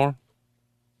Jeff this morning?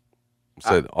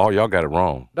 Said all y'all got it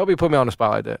wrong. Don't be putting me on the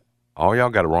spot like that. All y'all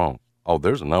got it wrong. Oh,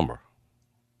 there's a number.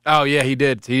 Oh yeah, he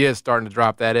did. He is starting to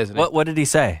drop that, isn't he? What did he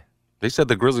say? He said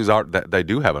the Grizzlies they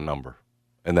do have a number,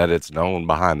 and that it's known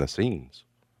behind the scenes.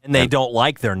 And they don't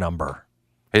like their number.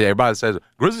 Hey, everybody says,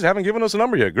 Grizzlies haven't given us a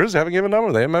number yet. Grizzlies haven't given a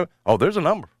number. There's a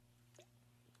number.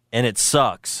 And it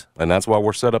sucks. And that's why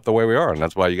we're set up the way we are. And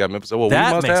that's why you got Memphis. Well, that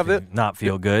we must makes have me this. Not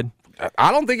feel good.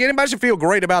 I don't think anybody should feel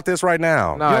great about this right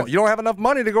now. No. You don't have enough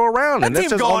money to go around. That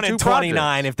team going in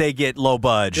 29 if they get low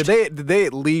budged. Did they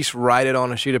at least write it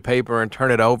on a sheet of paper and turn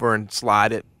it over and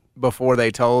slide it before they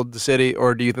told the city,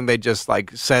 or do you think they just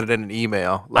said it in an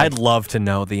email? I'd love to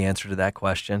know the answer to that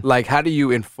question. How do you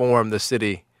inform the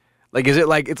city? Is it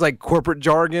it's like corporate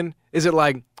jargon? Is it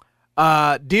like,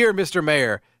 dear Mr.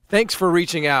 Mayor, thanks for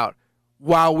reaching out.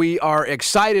 While we are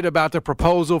excited about the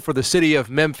proposal for the city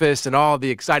of Memphis and all the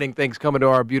exciting things coming to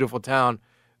our beautiful town,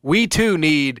 we too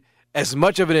need as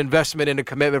much of an investment and a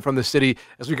commitment from the city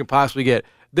as we can possibly get.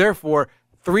 Therefore,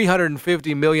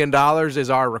 $350 million is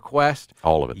our request.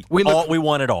 All of it. We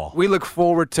want it all. We look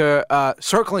forward to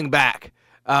circling back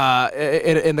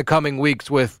in the coming weeks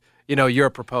with your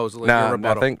proposal and your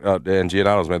rebuttal. I think, and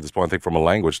Giannato's made this point. I think from a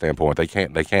language standpoint, they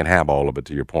can't have all of it.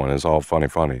 To your point, it's all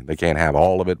funny. They can't have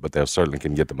all of it, but they certainly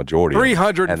can get the majority.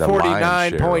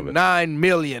 $349.9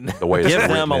 million. The way it's give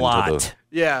them a lot.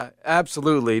 Yeah,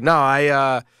 absolutely. No,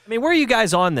 I mean, where are you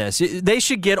guys on this? They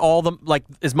should get all the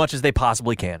as much as they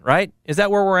possibly can, right? Is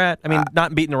that where we're at? I mean,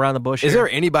 not beating around the bush. Is there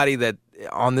anybody that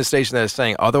on this station that is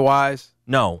saying otherwise?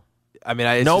 No. I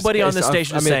mean, nobody on this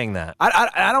station is saying that.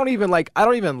 I don't even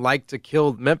like to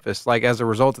kill Memphis as a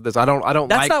result of this. I don't.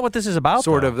 That's not what this is about.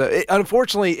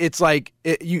 Unfortunately, it's like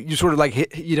you sort of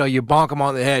you bonk them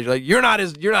on the head. You're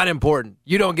like you're not important.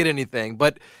 You don't get anything.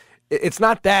 But it's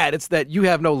not that. It's that you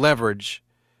have no leverage,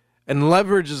 and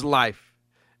leverage is life,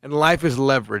 and life is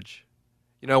leverage.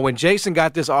 When Jason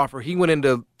got this offer, he went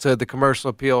into the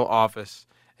commercial appeal office.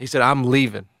 He said, "I'm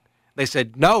leaving." They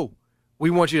said, "No,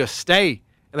 we want you to stay."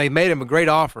 And they made him a great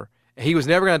offer. And he was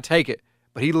never going to take it.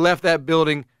 But he left that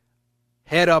building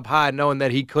head up high knowing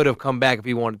that he could have come back if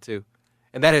he wanted to.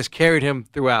 And that has carried him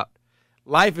throughout.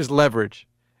 Life is leverage.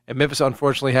 And Memphis,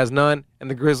 unfortunately, has none.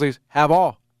 And the Grizzlies have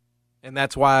all. And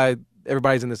that's why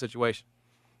everybody's in this situation.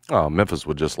 Oh, Memphis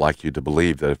would just like you to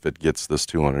believe that if it gets this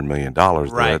 $200 million,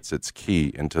 that's its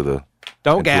key into the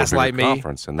Don't gaslight me.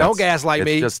 Don't gaslight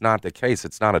me. It's just not the case.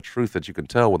 It's not a truth that you can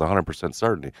tell with 100%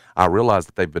 certainty. I realize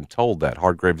that they've been told that.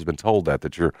 Hargrave's been told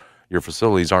that your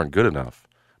facilities aren't good enough.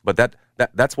 But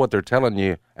that's what they're telling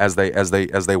you as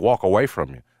they walk away from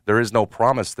you. There is no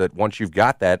promise that once you've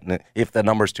got that, and if the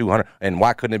number's 200, and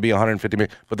why couldn't it be 150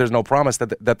 million? But there's no promise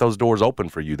that those doors open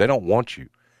for you. They don't want you.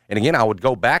 And again, I would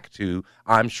go back to,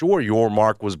 I'm sure your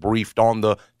Mark was briefed on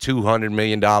the $200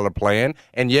 million plan,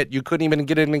 and yet you couldn't even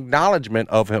get an acknowledgement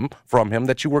from him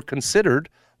that you were considered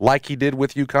like he did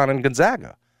with UConn and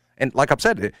Gonzaga. And like I've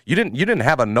said, you didn't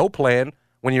have a no plan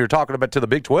when you were talking about to the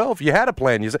Big 12. You had a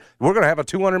plan. You said, we're going to have a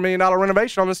 $200 million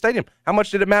renovation on the stadium. How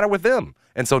much did it matter with them?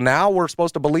 And so now we're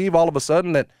supposed to believe all of a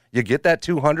sudden that you get that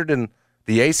 200 and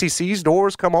the ACC's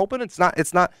doors come open? It's not.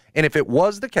 And if it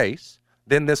was the case,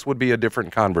 then this would be a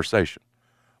different conversation.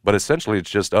 But essentially, it's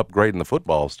just upgrading the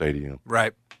football stadium.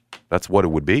 Right. That's what it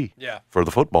would be for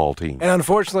the football team. And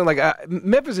unfortunately,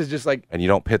 Memphis is just like... And you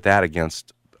don't pit that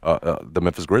against the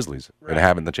Memphis Grizzlies and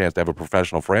having the chance to have a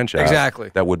professional franchise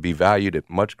that would be valued at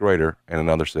much greater in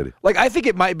another city. I think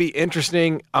it might be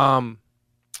interesting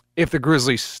if the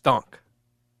Grizzlies stunk.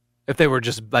 If they were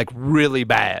just, really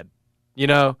bad.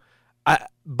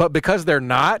 But because they're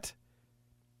not...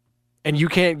 and you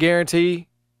can't guarantee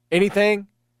anything,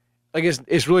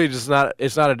 it's really just not.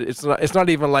 It's not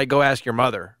even like go ask your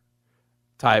mother,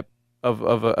 type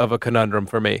of a conundrum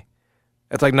for me.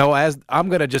 It's like no, I'm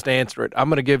gonna just answer it. I'm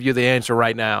gonna give you the answer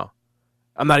right now.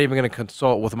 I'm not even gonna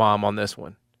consult with mom on this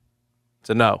one. It's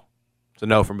a no. It's a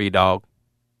no from me, dog.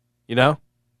 Yeah.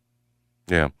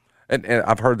 And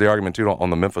I've heard the argument, too,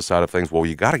 on the Memphis side of things, well,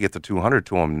 you got to get the 200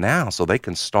 to them now so they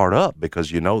can start up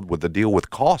because, with the deal with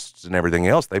costs and everything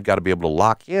else, they've got to be able to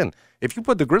lock in. If you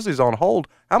put the Grizzlies on hold,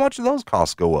 how much do those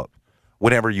costs go up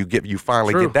whenever you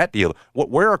finally get that deal?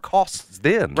 Where are costs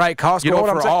then? Right, costs go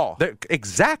up for all.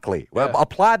 Exactly. Yeah. Well,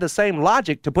 apply the same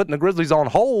logic to putting the Grizzlies on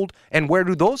hold, and where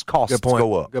do those costs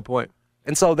go up? Good point.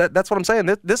 And so that's what I'm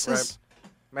saying. This is,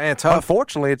 man, tough.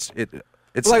 Unfortunately, it's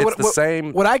the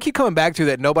same. What I keep coming back to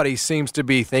that nobody seems to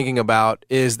be thinking about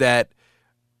is that,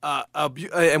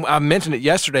 and I mentioned it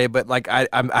yesterday, but I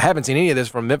haven't seen any of this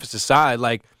from Memphis' side.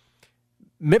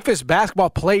 Memphis basketball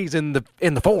plays in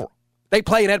the Forum. They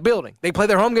play in that building. They play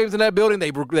their home games in that building.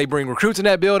 They bring recruits in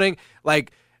that building.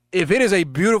 If it is a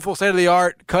beautiful,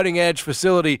 state-of-the-art, cutting-edge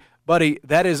facility, buddy,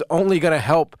 that is only going to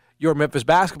help your Memphis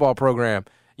basketball program.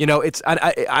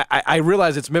 I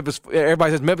realize it's Memphis.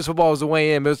 Everybody says Memphis football is the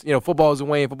way in. Football is the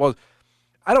way in.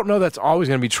 I don't know that's always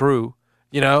going to be true.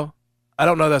 I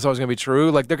don't know that's always going to be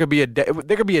true. There could be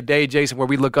a day, Jason, where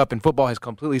we look up and football has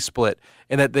completely split,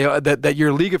 and that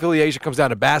your league affiliation comes down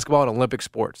to basketball and Olympic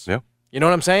sports. Yeah. You know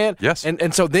what I'm saying? Yes.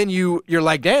 And so then you're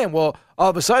like, damn. Well,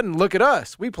 all of a sudden, look at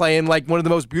us. We play in one of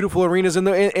the most beautiful arenas in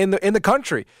the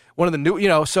country. One of the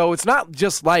new. So it's not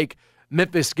just like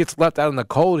Memphis gets left out in the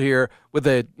cold here with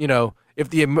if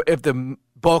the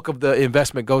bulk of the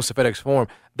investment goes to FedEx Forum,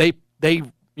 they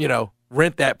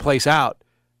rent that place out,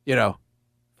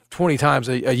 20 times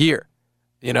a year,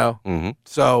 Mm-hmm.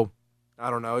 So I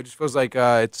don't know. It just feels like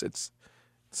it's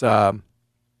not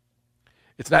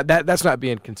that's not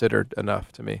being considered enough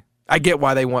to me. I get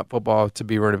why they want football to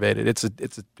be renovated. It's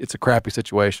a crappy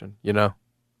situation,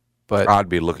 But I'd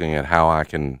be looking at how I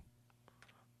can,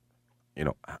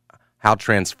 how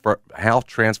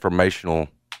transformational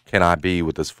can I be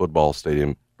with this football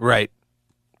stadium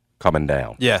coming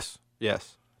down? Yes.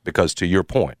 Because to your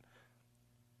point,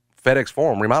 FedEx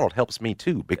Forum remodeled helps me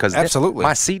too, because absolutely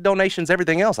my seat donations,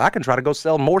 everything else, I can try to go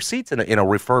sell more seats in a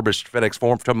refurbished FedEx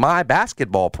Forum to my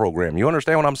basketball program. You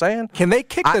understand what I'm saying? Can they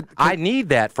kick I need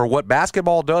that for what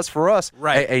basketball does for us.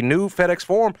 Right. A new FedEx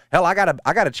Forum. Hell, I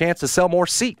got a chance to sell more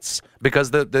seats because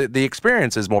the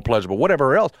experience is more pleasurable.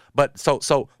 Whatever else, but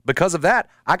so because of that,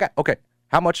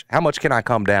 How much can I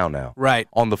come down now? Right.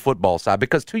 On the football side?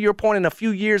 Because to your point, in a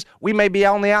few years, we may be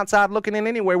on the outside looking in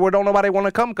anyway where don't nobody want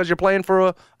to come because you're playing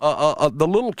for the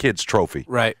little kids trophy.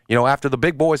 Right. After the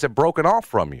big boys have broken off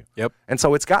from you. Yep. And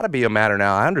so it's got to be a matter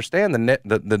now. I understand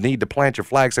the need to plant your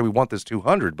flag, say we want this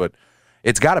 200, but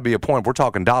it's got to be a point, we're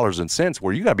talking dollars and cents,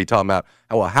 where you got to be talking about,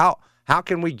 well, how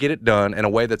can we get it done in a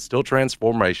way that's still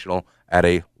transformational at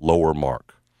a lower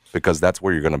mark? Because that's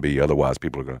where you're going to be. Otherwise,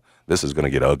 this is going to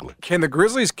get ugly. Can the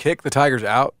Grizzlies kick the Tigers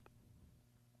out?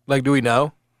 Like, do we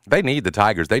know? They need the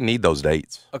Tigers. They need those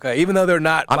dates. Okay, even though they're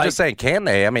not. I'm just saying, can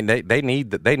they? I mean, they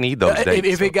need those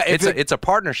dates. It's a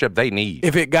partnership they need.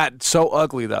 If it got so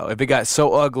ugly, though,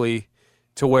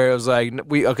 to where it was like,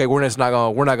 we're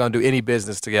not going to do any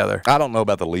business together. I don't know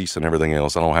about the lease and everything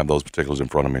else. I don't have those particulars in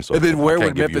front of me. So and then where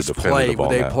would Memphis play?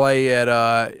 Would they play at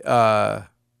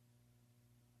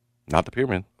not the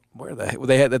Pyramid. Where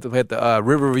they had the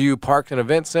Riverview Parks and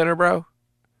Event Center, bro?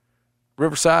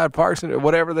 Riverside Parks and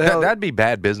whatever the hell. That'd be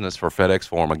bad business for FedEx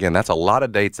Forum. Again, that's a lot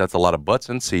of dates, that's a lot of butts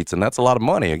and seats, and that's a lot of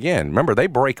money. Again, remember, they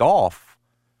break off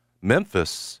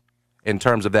Memphis in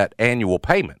terms of that annual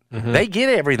payment. Mm-hmm. They get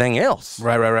everything else.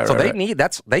 Right. So they need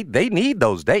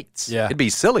those dates. Yeah. It'd be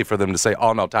silly for them to say,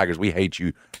 "Oh no, Tigers, we hate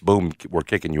you. Boom, we're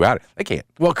kicking you out." They can't.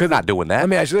 Well, they're not doing that. Let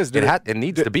me ask you this: it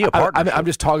needs to be a partnership. I'm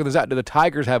just talking this out. Do the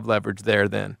Tigers have leverage there?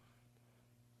 Then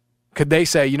could they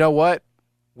say, you know what,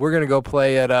 we're going to go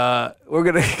play at look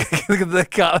at the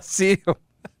Coliseum?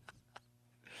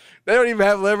 They don't even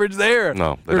have leverage there.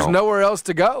 No, there's nowhere else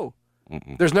to go.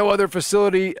 Mm-mm. There's no other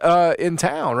facility in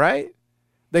town, right?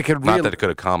 They could not that it could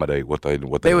accommodate what they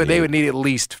would need at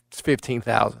least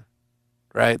 15,000,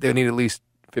 right? They would need at least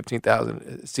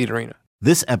 15,000 seat arena.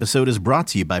 This episode is brought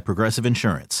to you by Progressive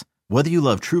Insurance. Whether you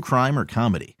love true crime or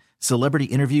comedy, celebrity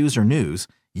interviews or news,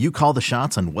 you call the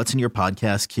shots on what's in your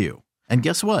podcast queue. And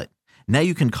guess what? Now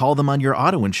you can call them on your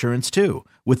auto insurance too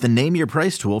with the Name Your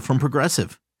Price tool from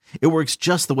Progressive. It works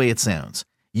just the way it sounds.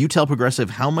 You tell Progressive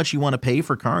how much you want to pay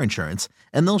for car insurance,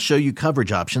 and they'll show you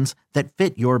coverage options that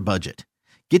fit your budget.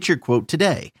 Get your quote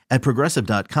today at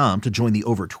Progressive.com to join the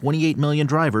over 28 million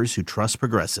drivers who trust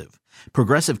Progressive.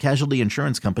 Progressive Casualty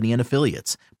Insurance Company and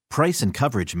Affiliates. Price and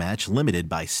coverage match limited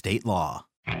by state law.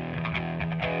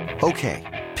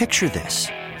 Okay, picture this.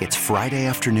 It's Friday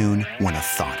afternoon when a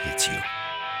thought hits you.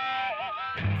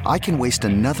 I can waste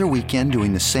another weekend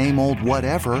doing the same old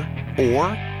whatever, or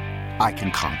I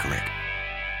can conquer it.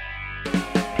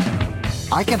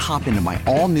 I can hop into my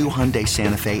all-new Hyundai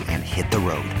Santa Fe and hit the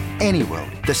road. Any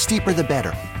road. The steeper, the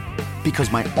better.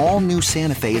 Because my all-new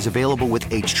Santa Fe is available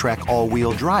with H-Track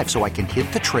all-wheel drive, so I can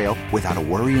hit the trail without a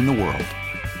worry in the world.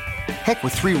 Heck,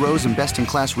 with 3 rows and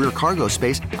best-in-class rear cargo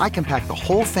space, I can pack the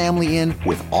whole family in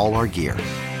with all our gear.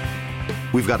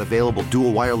 We've got available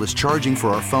dual wireless charging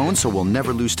for our phones, so we'll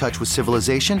never lose touch with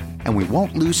civilization, and we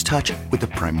won't lose touch with the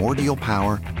primordial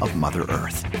power of Mother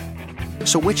Earth.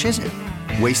 So which is it?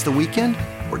 Waste the weekend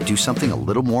or do something a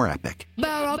little more epic?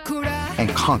 And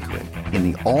conquer it in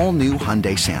the all-new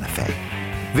Hyundai Santa Fe.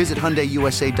 Visit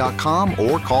HyundaiUSA.com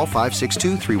or call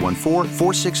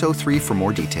 562-314-4603 for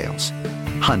more details.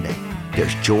 Hyundai,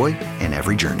 there's joy in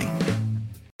every journey.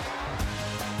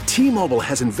 T-Mobile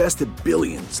has invested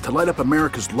billions to light up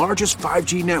America's largest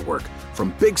 5G network,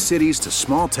 from big cities to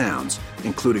small towns,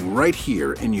 including right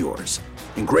here in yours.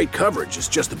 And great coverage is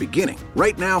just the beginning.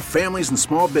 Right now, families and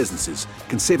small businesses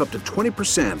can save up to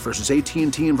 20% versus AT&T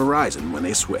and Verizon when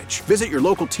they switch. Visit your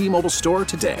local T-Mobile store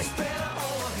today.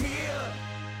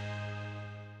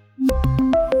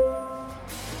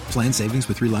 Plan savings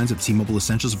with 3 lines of T-Mobile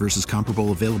Essentials versus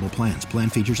comparable available plans. Plan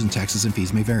features and taxes and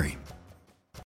fees may vary.